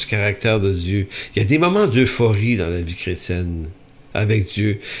connaissance du caractère de Dieu. Il y a des moments d'euphorie dans la vie chrétienne avec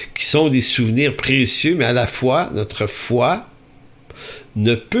Dieu, qui sont des souvenirs précieux, mais à la fois, notre foi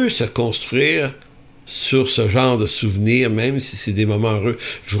ne peut se construire sur ce genre de souvenirs, même si c'est des moments heureux.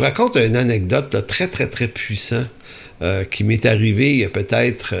 Je vous raconte une anecdote là, très, très, très puissant qui m'est arrivé il y a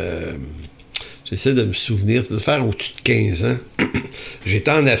peut-être... j'essaie de me souvenir, ça doit faire au-dessus de 15 ans.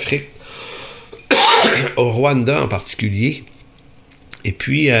 J'étais en Afrique, au Rwanda en particulier, et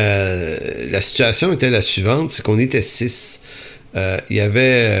puis la situation était la suivante, c'est qu'on était 6. Il y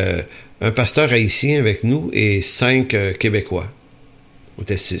avait un pasteur haïtien avec nous et 5 Québécois. On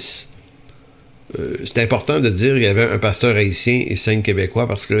était 6. C'est important de dire qu'il y avait un pasteur haïtien et 5 Québécois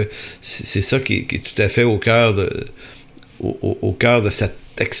parce que c'est ça qui est tout à fait au cœur de cette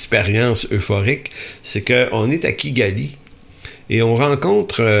expérience euphorique. C'est qu'on est à Kigali Et on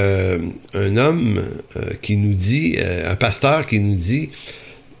rencontre un homme qui nous dit, un pasteur qui nous dit,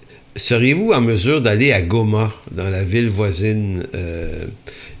 seriez-vous en mesure d'aller à Goma, dans la ville voisine?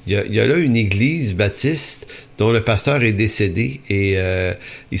 Il y a là une église baptiste dont le pasteur est décédé et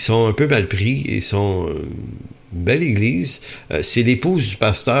ils sont un peu mal pris. Ils sont une belle église. C'est l'épouse du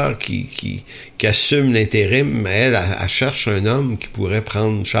pasteur qui assume l'intérim, mais elle cherche un homme qui pourrait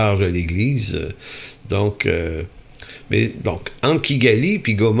prendre charge de l'église. Donc, entre Kigali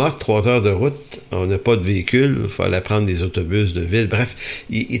puis Goma, c'est 3 heures de route. On n'a pas de véhicule. Il fallait prendre des autobus de ville. Bref,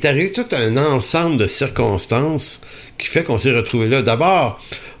 il est arrivé tout un ensemble de circonstances qui fait qu'on s'est retrouvé là. D'abord,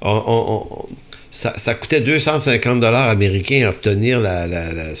 ça coûtait 250 $ américains à obtenir,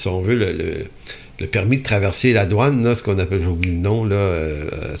 si on veut, le permis de traverser la douane, là, ce qu'on appelle, j'ai oublié le nom, là.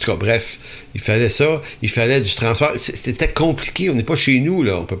 En tout cas, bref, il fallait ça, il fallait du transport. C'était compliqué, on n'est pas chez nous,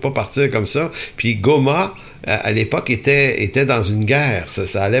 là, on peut pas partir comme ça. Puis Goma, à l'époque, était dans une guerre.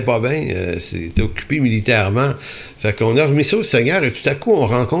 Ça allait pas bien, c'était occupé militairement. Fait qu'on a remis ça au Seigneur et tout à coup, on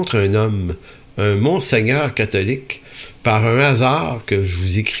rencontre un homme, un monseigneur catholique, par un hasard que je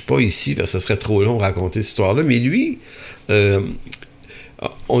vous écris pas ici, parce que ce serait trop long de raconter cette histoire-là, mais lui,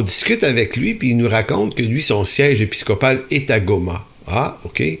 on discute avec lui, puis il nous raconte que lui, son siège épiscopal est à Goma. Ah,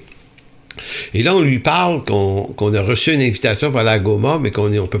 OK. Et là, on lui parle qu'on a reçu une invitation pour aller à Goma, mais qu'on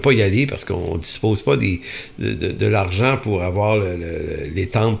ne peut pas y aller parce qu'on ne dispose pas de l'argent pour avoir les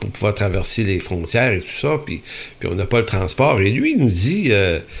temples pour pouvoir traverser les frontières et tout ça, puis on n'a pas le transport. Et lui, il nous dit,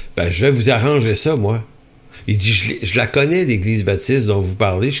 je vais vous arranger ça, moi. Il dit, je la connais, l'église baptiste dont vous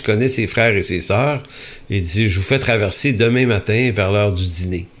parlez, je connais ses frères et ses sœurs. Il dit, je vous fais traverser demain matin vers l'heure du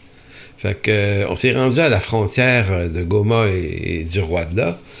dîner. Fait que, on s'est rendu à la frontière de Goma et du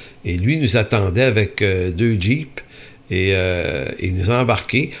Rwanda, et lui nous attendait avec 2 jeeps, et il nous a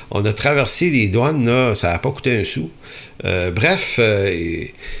embarqués. On a traversé les douanes, là, ça n'a pas coûté un sou.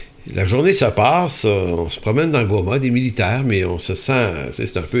 La journée se passe, on se promène dans Goma, des militaires, mais on se sent,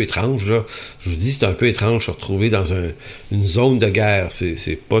 c'est un peu étrange, là. Je vous dis, c'est un peu étrange se retrouver dans une zone de guerre.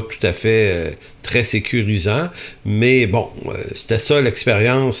 C'est pas tout à fait très sécurisant, mais bon, c'était ça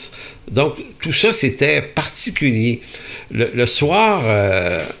l'expérience. Donc, tout ça, c'était particulier. Le soir,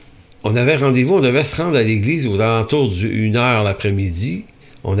 on avait rendez-vous, on devait se rendre à l'église aux alentours d'1 heure l'après-midi.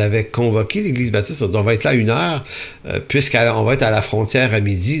 On avait convoqué l'église baptiste, on va être là à 1 heure, puisqu'on va être à la frontière à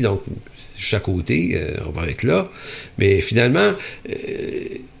midi, donc juste à côté, on va être là. Mais finalement,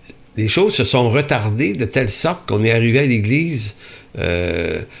 les choses se sont retardées de telle sorte qu'on est arrivé à l'église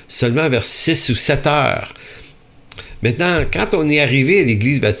seulement vers 6 ou 7 heures. Maintenant, quand on est arrivé à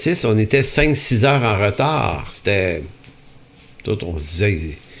l'église baptiste, on était 5-6 heures en retard. C'était... Tout, on se disait,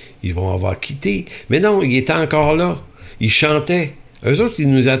 ils vont avoir quitté. Mais non, ils étaient encore là. Ils chantaient. Eux autres, ils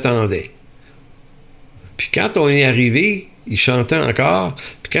nous attendaient. Puis quand on est arrivé, ils chantaient encore.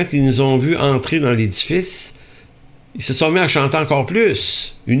 Puis quand ils nous ont vus entrer dans l'édifice, ils se sont mis à chanter encore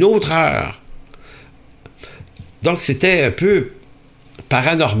plus. 1 autre heure. Donc, c'était un peu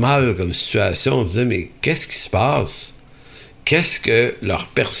paranormal comme situation. On se disait, mais qu'est-ce qui se passe? Qu'est-ce que leur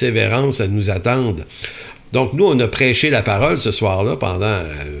persévérance à nous attendre? Donc, nous, on a prêché la parole ce soir-là pendant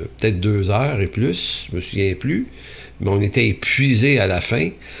peut-être 2 heures et plus. Je me souviens plus. Mais on était épuisés à la fin.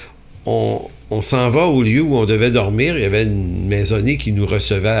 On s'en va au lieu où on devait dormir. Il y avait une maisonnée qui nous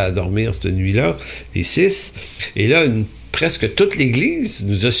recevait à dormir cette nuit-là, les 6. Et là, presque toute l'église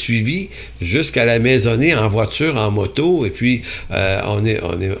nous a suivis jusqu'à la maisonnée en voiture, en moto. Et puis, on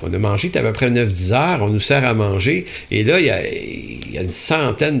a mangé à peu près 9-10 heures. On nous sert à manger. Et là, il y a une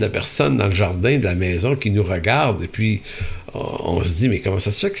centaine de personnes dans le jardin de la maison qui nous regardent. Et puis, on se dit, mais comment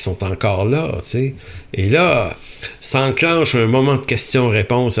ça se fait qu'ils sont encore là, tu sais? Et là, s'enclenche un moment de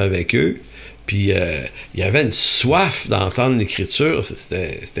questions-réponses avec eux. Puis, il y avait une soif d'entendre l'Écriture.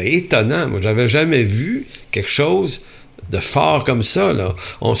 C'était étonnant. Moi, j'avais jamais vu quelque chose de fort comme ça, là.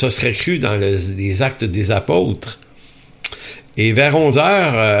 On se serait cru dans les actes des apôtres. Et vers 11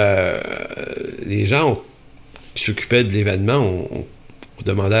 heures, les gens qui s'occupaient de l'événement ont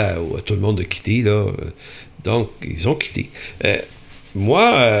demandé à tout le monde de quitter, là. Donc, ils ont quitté.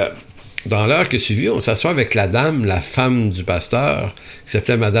 Moi, dans l'heure qui suivit, on s'assoit avec la dame, la femme du pasteur, qui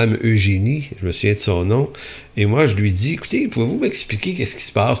s'appelait Madame Eugénie, je me souviens de son nom, et moi, je lui dis, écoutez, pouvez-vous m'expliquer qu'est-ce qui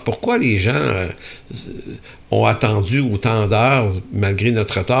se passe? Pourquoi les gens ont attendu autant d'heures, malgré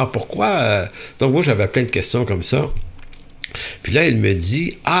notre retard? Pourquoi? Donc, moi, j'avais plein de questions comme ça. Puis là, elle me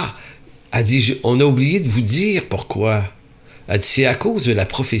dit, elle dit, on a oublié de vous dire pourquoi. Elle dit, c'est à cause de la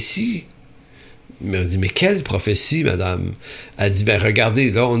prophétie. Elle dit, mais quelle prophétie, madame? Elle dit, regardez,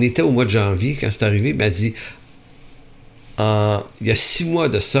 là, on était au mois de janvier quand c'est arrivé. Elle dit, il y a 6 mois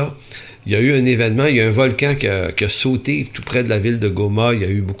de ça, il y a eu un événement, il y a un volcan qui a sauté tout près de la ville de Goma. Il y a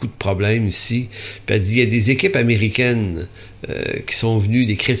eu beaucoup de problèmes ici. Puis elle dit, il y a des équipes américaines qui sont venues,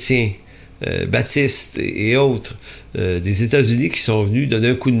 des chrétiens, baptistes et autres, des États-Unis qui sont venus donner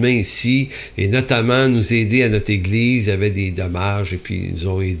un coup de main ici et notamment nous aider à notre église. Il y avait des dommages et puis ils nous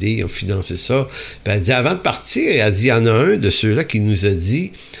ont aidés, ils ont financé ça. Puis elle dit, avant de partir, elle dit, il y en a un de ceux-là qui nous a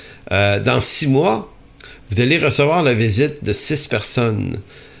dit, dans 6 mois, vous allez recevoir la visite de 6 personnes.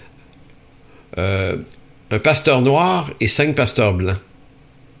 Un pasteur noir et 5 pasteurs blancs.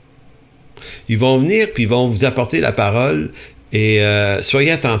 Ils vont venir puis ils vont vous apporter la parole et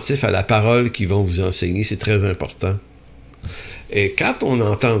soyez attentifs à la parole qu'ils vont vous enseigner, c'est très important. Et quand on a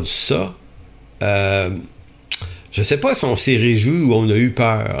entendu ça, je ne sais pas si on s'est réjoui ou on a eu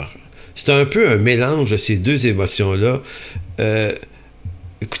peur. C'est un peu un mélange de ces deux émotions-là.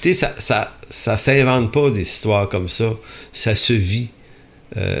 Écoutez, ça s'invente pas des histoires comme ça, ça se vit.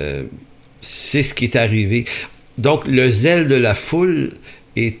 C'est ce qui est arrivé. Donc, le zèle de la foule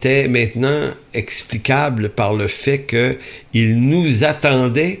était maintenant explicable par le fait qu'il nous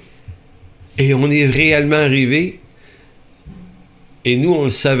attendait et on est réellement arrivé. Et nous, on ne le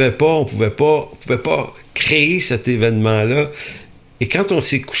savait pas, on pouvait pas créer cet événement-là. Et quand on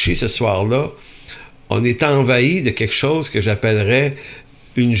s'est couché ce soir-là, on est envahi de quelque chose que j'appellerais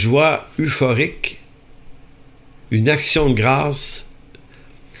une joie euphorique, une action de grâce,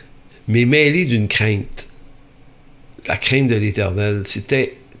 mais mêlée d'une crainte. La crainte de l'Éternel.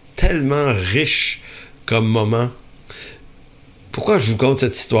 C'était tellement riche comme moment. Pourquoi je vous conte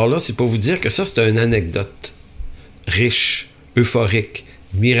cette histoire-là? C'est pour vous dire que ça, c'est une anecdote. Riche, euphorique,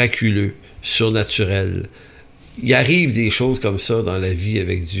 miraculeux, surnaturel. Il arrive des choses comme ça dans la vie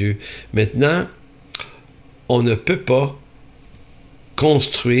avec Dieu. Maintenant, on ne peut pas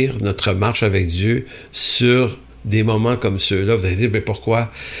construire notre marche avec Dieu sur des moments comme ceux-là. Vous allez dire, mais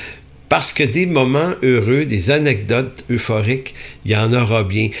pourquoi? Parce que des moments heureux, des anecdotes euphoriques, il y en aura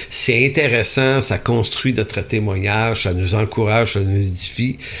bien. C'est intéressant, ça construit notre témoignage, ça nous encourage, ça nous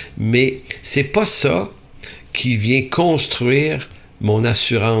édifie, mais c'est pas ça qui vient construire mon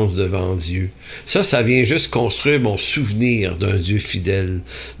assurance devant Dieu. Ça vient juste construire mon souvenir d'un Dieu fidèle.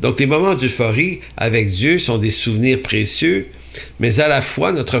 Donc les moments d'euphorie avec Dieu sont des souvenirs précieux, mais à la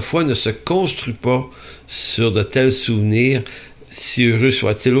fois, notre foi ne se construit pas sur de tels souvenirs, si heureux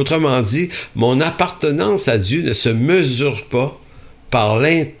soit-il. Autrement dit, mon appartenance à Dieu ne se mesure pas par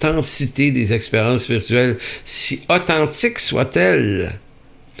l'intensité des expériences spirituelles, si authentiques soient-elles.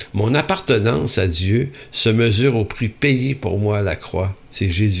 Mon appartenance à Dieu se mesure au prix payé pour moi à la croix. C'est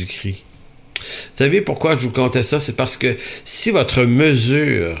Jésus-Christ. Vous savez pourquoi je vous contais ça? C'est parce que si votre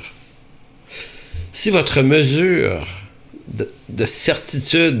mesure de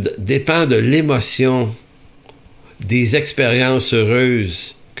certitude dépend de l'émotion, des expériences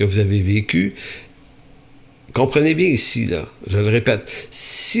heureuses que vous avez vécues, comprenez bien ici, là, je le répète,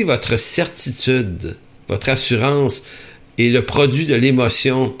 si votre certitude, votre assurance est le produit de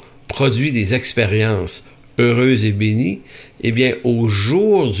l'émotion, produit des expériences heureuses et bénies, eh bien, au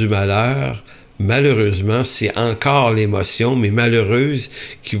jour du malheur, malheureusement, c'est encore l'émotion, mais malheureuse,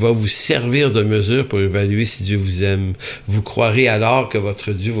 qui va vous servir de mesure pour évaluer si Dieu vous aime. Vous croirez alors que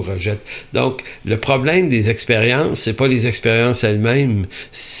votre Dieu vous rejette. Donc, le problème des expériences, c'est pas les expériences elles-mêmes,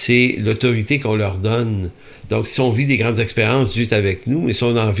 c'est l'autorité qu'on leur donne. Donc, si on vit des grandes expériences, Dieu est avec nous, mais si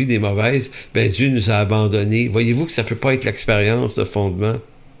on en vit des mauvaises, ben Dieu nous a abandonnés. Voyez-vous que ça peut pas être l'expérience de fondement.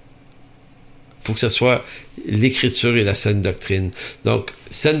 Il faut que ce soit l'Écriture et la saine doctrine. Donc,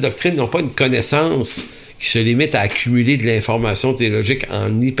 saine doctrine n'ont pas une connaissance qui se limite à accumuler de l'information théologique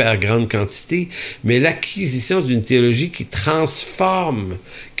en hyper grande quantité, mais l'acquisition d'une théologie qui transforme,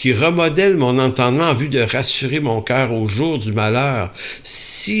 qui remodèle mon entendement en vue de rassurer mon cœur au jour du malheur.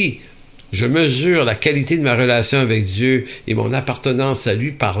 Si je mesure la qualité de ma relation avec Dieu et mon appartenance à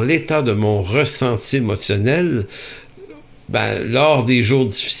lui par l'état de mon ressenti émotionnel, lors des jours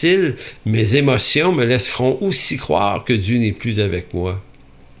difficiles, mes émotions me laisseront aussi croire que Dieu n'est plus avec moi.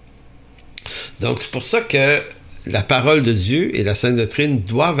 Donc, c'est pour ça que la parole de Dieu et la sainte doctrine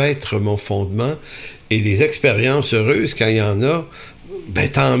doivent être mon fondement, et les expériences heureuses, quand il y en a,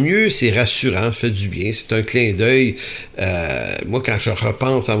 tant mieux, c'est rassurant, ça fait du bien, c'est un clin d'œil. Moi, quand je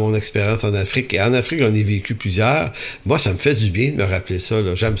repense à mon expérience en Afrique, et en Afrique, j'en ai vécu plusieurs, moi, ça me fait du bien de me rappeler ça,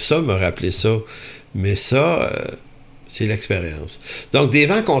 là. J'aime ça, me rappeler ça. Mais ça... c'est l'expérience. Donc, des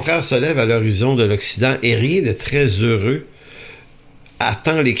vents contraires se lèvent à l'horizon de l'Occident et rien de très heureux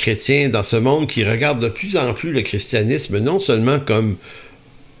attend les chrétiens dans ce monde qui regarde de plus en plus le christianisme non seulement comme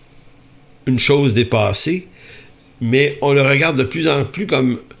une chose dépassée, mais on le regarde de plus en plus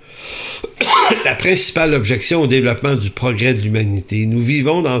comme la principale objection au développement du progrès de l'humanité. Nous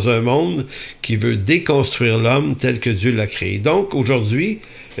vivons dans un monde qui veut déconstruire l'homme tel que Dieu l'a créé. Donc, aujourd'hui,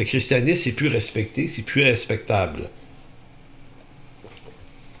 le christianisme n'est plus respecté, c'est plus respectable.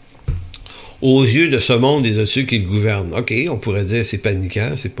 Aux yeux de ce monde et de ceux qui le gouvernent. OK, on pourrait dire c'est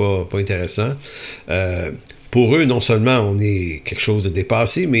paniquant, c'est pas intéressant. Pour eux, non seulement on est quelque chose de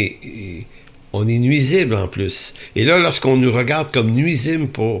dépassé, mais on est nuisible en plus. Et là, lorsqu'on nous regarde comme nuisible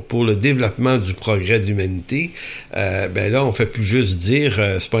pour le développement du progrès de l'humanité, ben là, on fait plus juste dire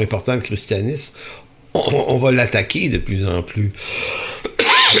c'est pas important le christianisme. On va l'attaquer de plus en plus.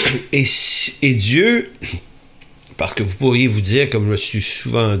 Et Dieu, parce que vous pourriez vous dire, comme je me suis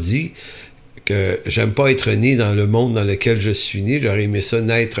souvent dit, que j'aime pas être né dans le monde dans lequel je suis né, j'aurais aimé ça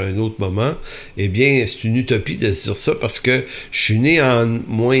naître à un autre moment, eh bien, c'est une utopie de se dire ça parce que je suis né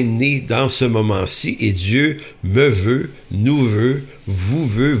né dans ce moment-ci et Dieu me veut, nous veut,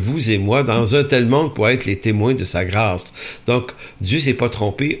 vous et moi, dans un tel monde pour être les témoins de sa grâce. Donc, Dieu s'est pas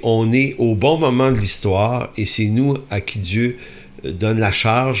trompé, on est au bon moment de l'histoire et c'est nous à qui Dieu donne la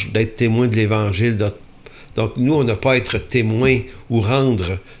charge d'être témoins de l'Évangile. Donc, nous, on n'a pas à être témoins ou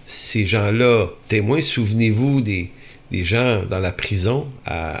rendre ces gens-là témoins. Souvenez-vous des gens dans la prison,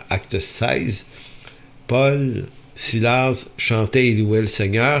 à Acte 16. Paul, Silas chantaient et louaient le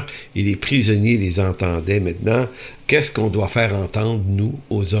Seigneur, et les prisonniers les entendaient. Maintenant, qu'est-ce qu'on doit faire entendre, nous,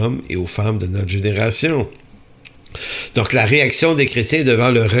 aux hommes et aux femmes de notre génération? Donc, la réaction des chrétiens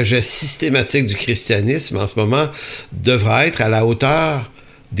devant le rejet systématique du christianisme, en ce moment, devra être à la hauteur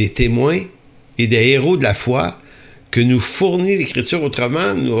des témoins et des héros de la foi que nous fournit l'Écriture.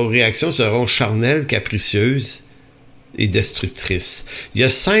 Autrement, nos réactions seront charnelles, capricieuses et destructrices. Il y a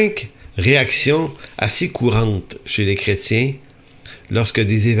 5 réactions assez courantes chez les chrétiens lorsque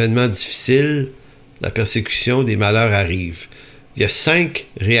des événements difficiles, la persécution, des malheurs arrivent. Il y a 5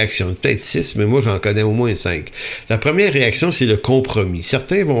 réactions, peut-être 6, mais moi j'en connais au moins 5. La première réaction, c'est le compromis.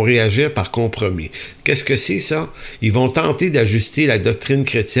 Certains vont réagir par compromis. Qu'est-ce que c'est ça? Ils vont tenter d'ajuster la doctrine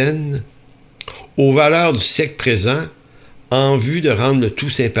chrétienne aux valeurs du siècle présent en vue de rendre le tout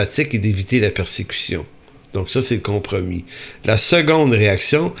sympathique et d'éviter la persécution. Donc ça, c'est le compromis. La seconde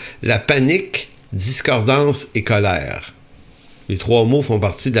réaction, la panique, discordance et colère. Les 3 mots font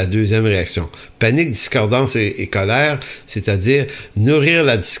partie de la deuxième réaction. Panique, discordance et colère, c'est-à-dire nourrir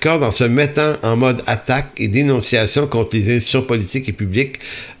la discorde en se mettant en mode attaque et dénonciation contre les institutions politiques et publiques,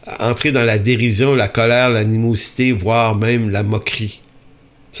 entrer dans la dérision, la colère, l'animosité, voire même la moquerie.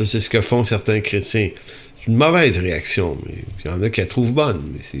 Ça, c'est ce que font certains chrétiens. C'est une mauvaise réaction, mais il y en a qui la trouvent bonne,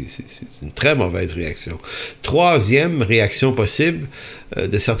 mais c'est une très mauvaise réaction. Troisième réaction possible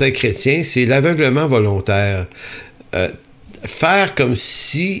de certains chrétiens, c'est l'aveuglement volontaire. Faire comme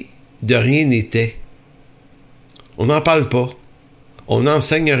si de rien n'était. On n'en parle pas. On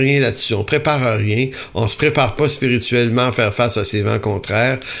n'enseigne rien là-dessus. On prépare rien. On se prépare pas spirituellement à faire face à ces vents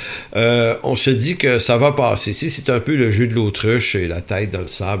contraires. On se dit que ça va passer. C'est un peu le jeu de l'autruche et la tête dans le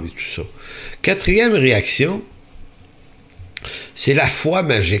sable et tout ça. Quatrième réaction, c'est la foi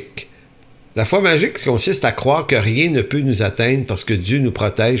magique. La foi magique consiste à croire que rien ne peut nous atteindre parce que Dieu nous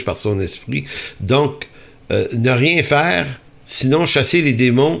protège par son esprit. Donc, ne rien faire, sinon chasser les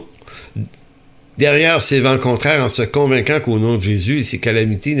démons derrière ces vents contraires en se convainquant qu'au nom de Jésus, ces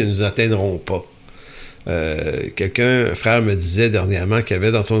calamités ne nous atteindront pas. Un frère me disait dernièrement qu'il y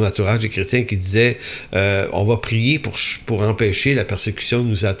avait dans son entourage des chrétiens qui disaient on va prier pour empêcher la persécution de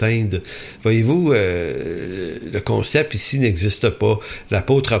nous atteindre. Voyez-vous, le concept ici n'existe pas.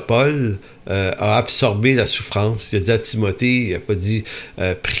 L'apôtre Paul a absorbé la souffrance. Il a dit à Timothée, il n'a pas dit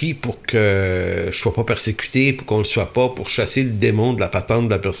prie pour que je ne sois pas persécuté, pour qu'on ne le soit pas, pour chasser le démon de la patente de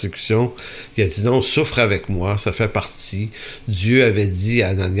la persécution. Il a dit non, souffre avec moi, ça fait partie. Dieu avait dit à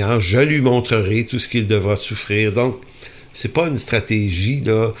Ananias, je lui montrerai tout ce qu'il devra souffrir. Donc, c'est pas une stratégie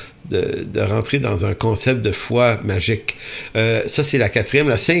là, de rentrer dans un concept de foi magique. Ça, c'est la quatrième.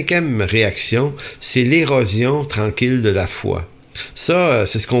 La cinquième réaction, c'est l'érosion tranquille de la foi. Ça,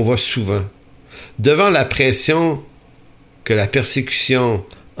 c'est ce qu'on voit souvent. Devant la pression que la persécution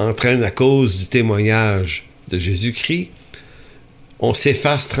entraîne à cause du témoignage de Jésus-Christ, on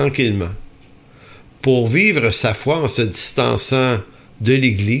s'efface tranquillement. Pour vivre sa foi en se distançant de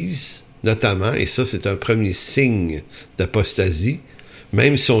l'Église, notamment, et ça, c'est un premier signe d'apostasie,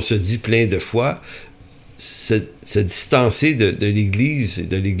 même si on se dit plein de foi, se distancer de l'Église et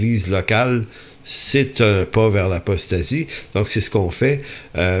de l'Église locale, c'est un pas vers l'apostasie. Donc, c'est ce qu'on fait.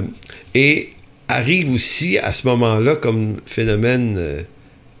 Et arrive aussi, à ce moment-là, comme phénomène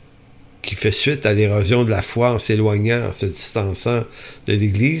qui fait suite à l'érosion de la foi en s'éloignant, en se distançant de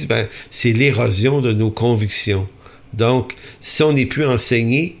l'Église, c'est l'érosion de nos convictions. Donc, si on n'est plus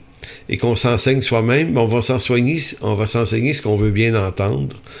enseigné, et qu'on s'enseigne soi-même, on va s'enseigner ce qu'on veut bien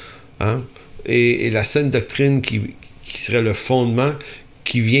entendre. Hein? Et la saine doctrine qui serait le fondement,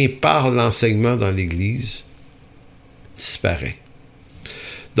 qui vient par l'enseignement dans l'Église, disparaît.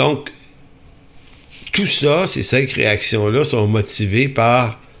 Donc, tout ça, ces 5 réactions-là sont motivées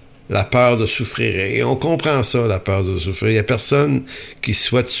par la peur de souffrir. Et on comprend ça, la peur de souffrir. Il n'y a personne qui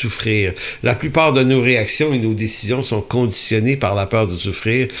souhaite souffrir. La plupart de nos réactions et nos décisions sont conditionnées par la peur de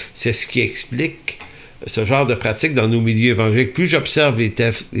souffrir. C'est ce qui explique ce genre de pratique dans nos milieux évangéliques. Plus j'observe les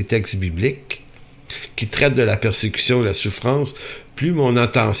textes bibliques qui traitent de la persécution et la souffrance, plus mon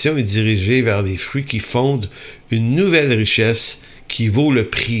attention est dirigée vers les fruits qui fondent une nouvelle richesse qui vaut le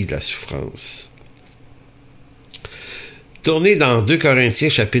prix de la souffrance. Tournez dans 2 Corinthiens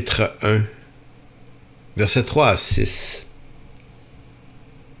chapitre 1, versets 3 à 6.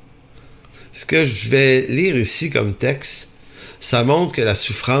 Ce que je vais lire ici comme texte, ça montre que la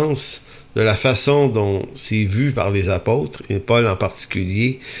souffrance, de la façon dont c'est vu par les apôtres, et Paul en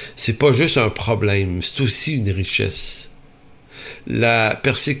particulier, c'est pas juste un problème, c'est aussi une richesse. La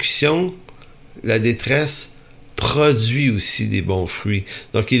persécution, la détresse, produit aussi des bons fruits.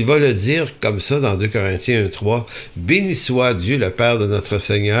 Donc, il va le dire comme ça dans 2 Corinthiens 1:3. « Béni soit Dieu, le Père de notre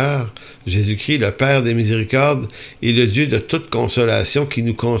Seigneur, Jésus-Christ, le Père des miséricordes, et le Dieu de toute consolation qui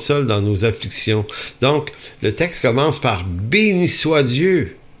nous console dans nos afflictions. » Donc, le texte commence par « Béni soit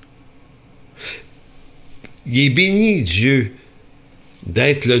Dieu ». Il est béni, Dieu,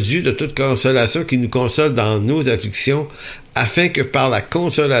 d'être le Dieu de toute consolation qui nous console dans nos afflictions, afin que par la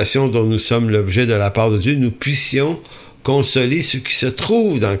consolation dont nous sommes l'objet de la part de Dieu, nous puissions consoler ceux qui se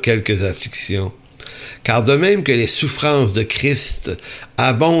trouvent dans quelques afflictions. Car de même que les souffrances de Christ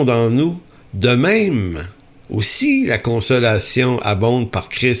abondent en nous, de même aussi la consolation abonde par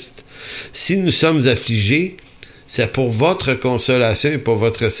Christ. Si nous sommes affligés, c'est pour votre consolation et pour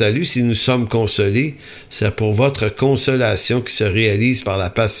votre salut. Si nous sommes consolés, c'est pour votre consolation qui se réalise par la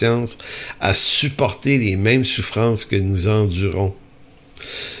patience à supporter les mêmes souffrances que nous endurons.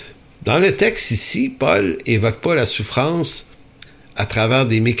 Dans le texte ici, Paul évoque pas la souffrance à travers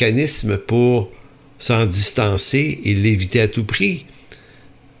des mécanismes pour s'en distancer et l'éviter à tout prix.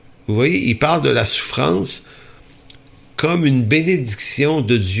 Vous voyez, il parle de la souffrance comme une bénédiction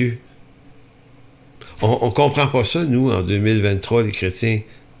de Dieu. On ne comprend pas ça, nous, en 2023, les chrétiens.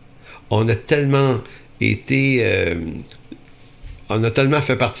 On a tellement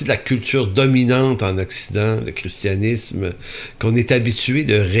fait partie de la culture dominante en Occident, le christianisme, qu'on est habitué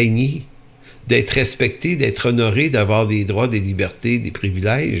de régner, d'être respecté, d'être honoré, d'avoir des droits, des libertés, des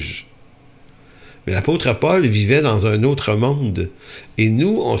privilèges. Mais l'apôtre Paul vivait dans un autre monde. Et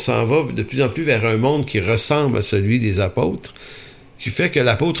nous, on s'en va de plus en plus vers un monde qui ressemble à celui des apôtres, qui fait que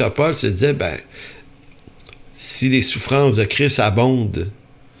l'apôtre Paul se disait, si les souffrances de Christ abondent,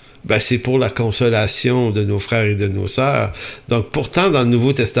 c'est pour la consolation de nos frères et de nos sœurs. Donc, pourtant, dans le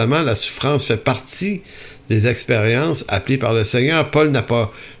Nouveau Testament, la souffrance fait partie des expériences appelées par le Seigneur. Paul n'a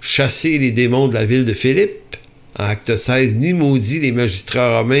pas chassé les démons de la ville de Philippe, en Acte 16, ni maudit les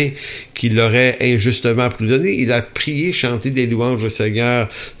magistrats romains qui l'auraient injustement emprisonné. Il a prié, chanté des louanges au Seigneur.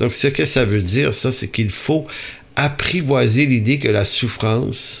 Donc, ce que ça veut dire, ça, c'est qu'il faut apprivoiser l'idée que la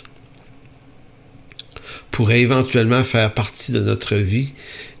souffrance pourrait éventuellement faire partie de notre vie.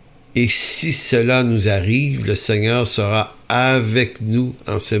 Et si cela nous arrive, le Seigneur sera avec nous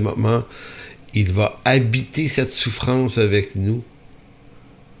en ces moments. Il va habiter cette souffrance avec nous,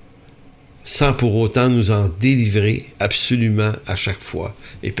 sans pour autant nous en délivrer absolument à chaque fois.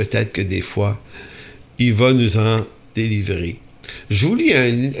 Et peut-être que des fois, il va nous en délivrer. Je vous lis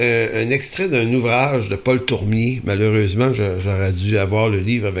un extrait d'un ouvrage de Paul Tourmier. Malheureusement, j'aurais dû avoir le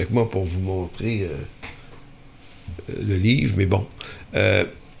livre avec moi pour vous montrer le livre, mais bon.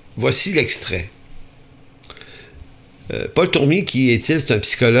 Voici l'extrait. Paul Tourmier, qui est-il? C'est un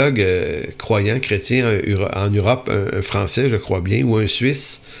psychologue croyant, chrétien en Europe, un Français, je crois bien, ou un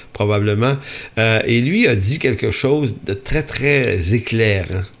Suisse, probablement. Et lui a dit quelque chose de très, très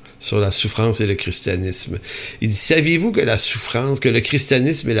éclairant sur la souffrance et le christianisme. Il dit, saviez-vous que le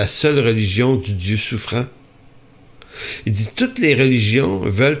christianisme est la seule religion du Dieu souffrant? Il dit, toutes les religions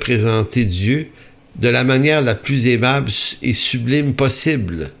veulent présenter Dieu de la manière la plus aimable et sublime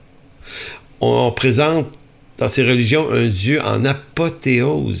possible. On présente dans ces religions un Dieu en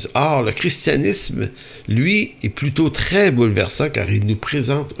apothéose. Or, le christianisme, lui, est plutôt très bouleversant car il nous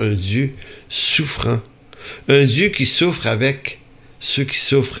présente un Dieu souffrant. Un Dieu qui souffre avec ceux qui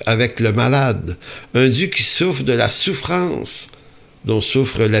souffrent, avec le malade. Un Dieu qui souffre de la souffrance dont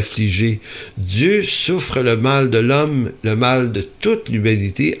souffre l'affligé. Dieu souffre le mal de l'homme, le mal de toute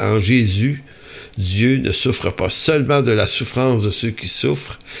l'humanité en Jésus. Dieu ne souffre pas seulement de la souffrance de ceux qui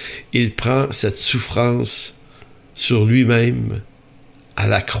souffrent, il prend cette souffrance sur lui-même à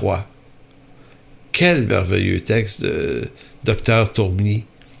la croix. Quel merveilleux texte de Dr Tournier.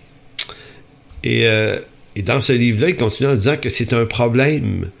 Et dans ce livre-là, il continue en disant que c'est un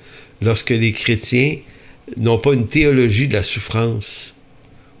problème lorsque les chrétiens n'ont pas une théologie de la souffrance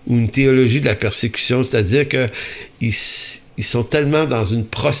ou une théologie de la persécution, c'est-à-dire qu'ils sont tellement dans une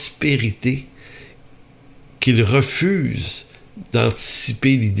prospérité qu'ils refusent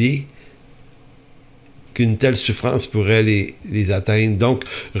d'anticiper l'idée qu'une telle souffrance pourrait les atteindre. Donc,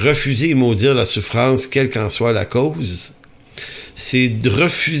 refuser et maudire la souffrance, quelle qu'en soit la cause, c'est de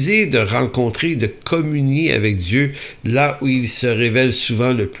refuser de rencontrer, de communier avec Dieu là où il se révèle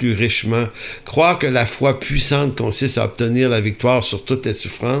souvent le plus richement. Croire que la foi puissante consiste à obtenir la victoire sur toutes les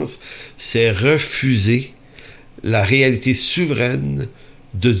souffrances, c'est refuser la réalité souveraine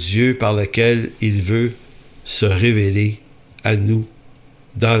de Dieu par laquelle il veut se révéler à nous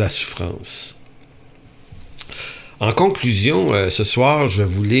dans la souffrance. En conclusion, ce soir, je vais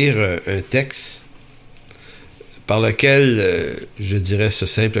vous lire un texte par lequel je dirais ce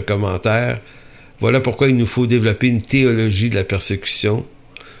simple commentaire. Voilà pourquoi il nous faut développer une théologie de la persécution,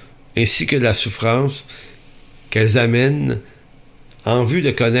 ainsi que de la souffrance qu'elles amènent en vue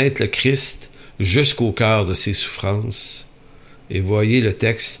de connaître le Christ jusqu'au cœur de ses souffrances. Et voyez le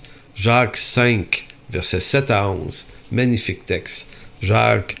texte, Jacques 5, versets 7 à 11. Magnifique texte.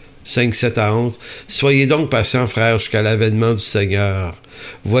 Jacques 5, 7 à 11. Soyez donc patients, frères, jusqu'à l'avènement du Seigneur.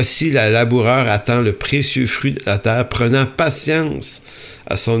 Voici, la laboureur attend le précieux fruit de la terre, prenant patience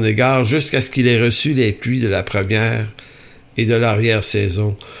à son égard jusqu'à ce qu'il ait reçu les pluies de la première et de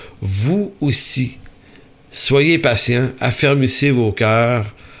l'arrière-saison. Vous aussi, soyez patients, affermissez vos cœurs,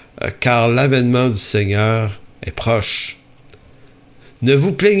 car l'avènement du Seigneur est proche. Ne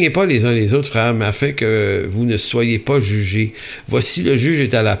vous plaignez pas les uns les autres, frères, mais afin que vous ne soyez pas jugés. Voici, le juge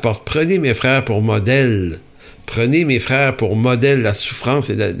est à la porte. Prenez mes frères pour modèle. Prenez mes frères pour modèle la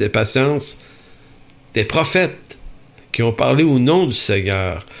souffrance et la patience des prophètes qui ont parlé au nom du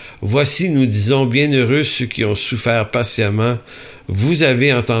Seigneur. Voici, nous disons, bienheureux ceux qui ont souffert patiemment. Vous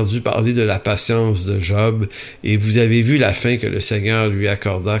avez entendu parler de la patience de Job, et vous avez vu la fin que le Seigneur lui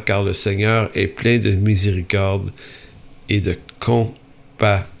accorda, car le Seigneur est plein de miséricorde et de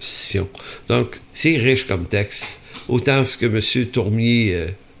compassion. Donc, c'est riche comme texte. Autant ce que M. Tournier,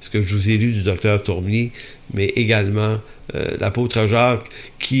 ce que je vous ai lu du docteur Tournier, mais également l'apôtre Jacques,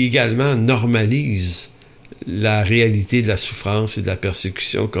 qui également normalise la réalité de la souffrance et de la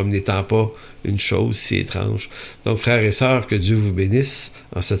persécution comme n'étant pas une chose si étrange. Donc, frères et sœurs, que Dieu vous bénisse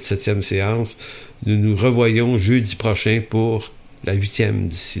en cette 7e séance. Nous nous revoyons jeudi prochain pour la 8e.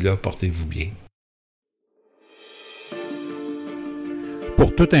 D'ici là, portez-vous bien.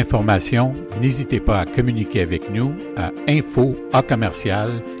 Pour toute information, n'hésitez pas à communiquer avec nous à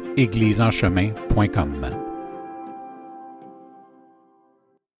info@église-en-chemin.com.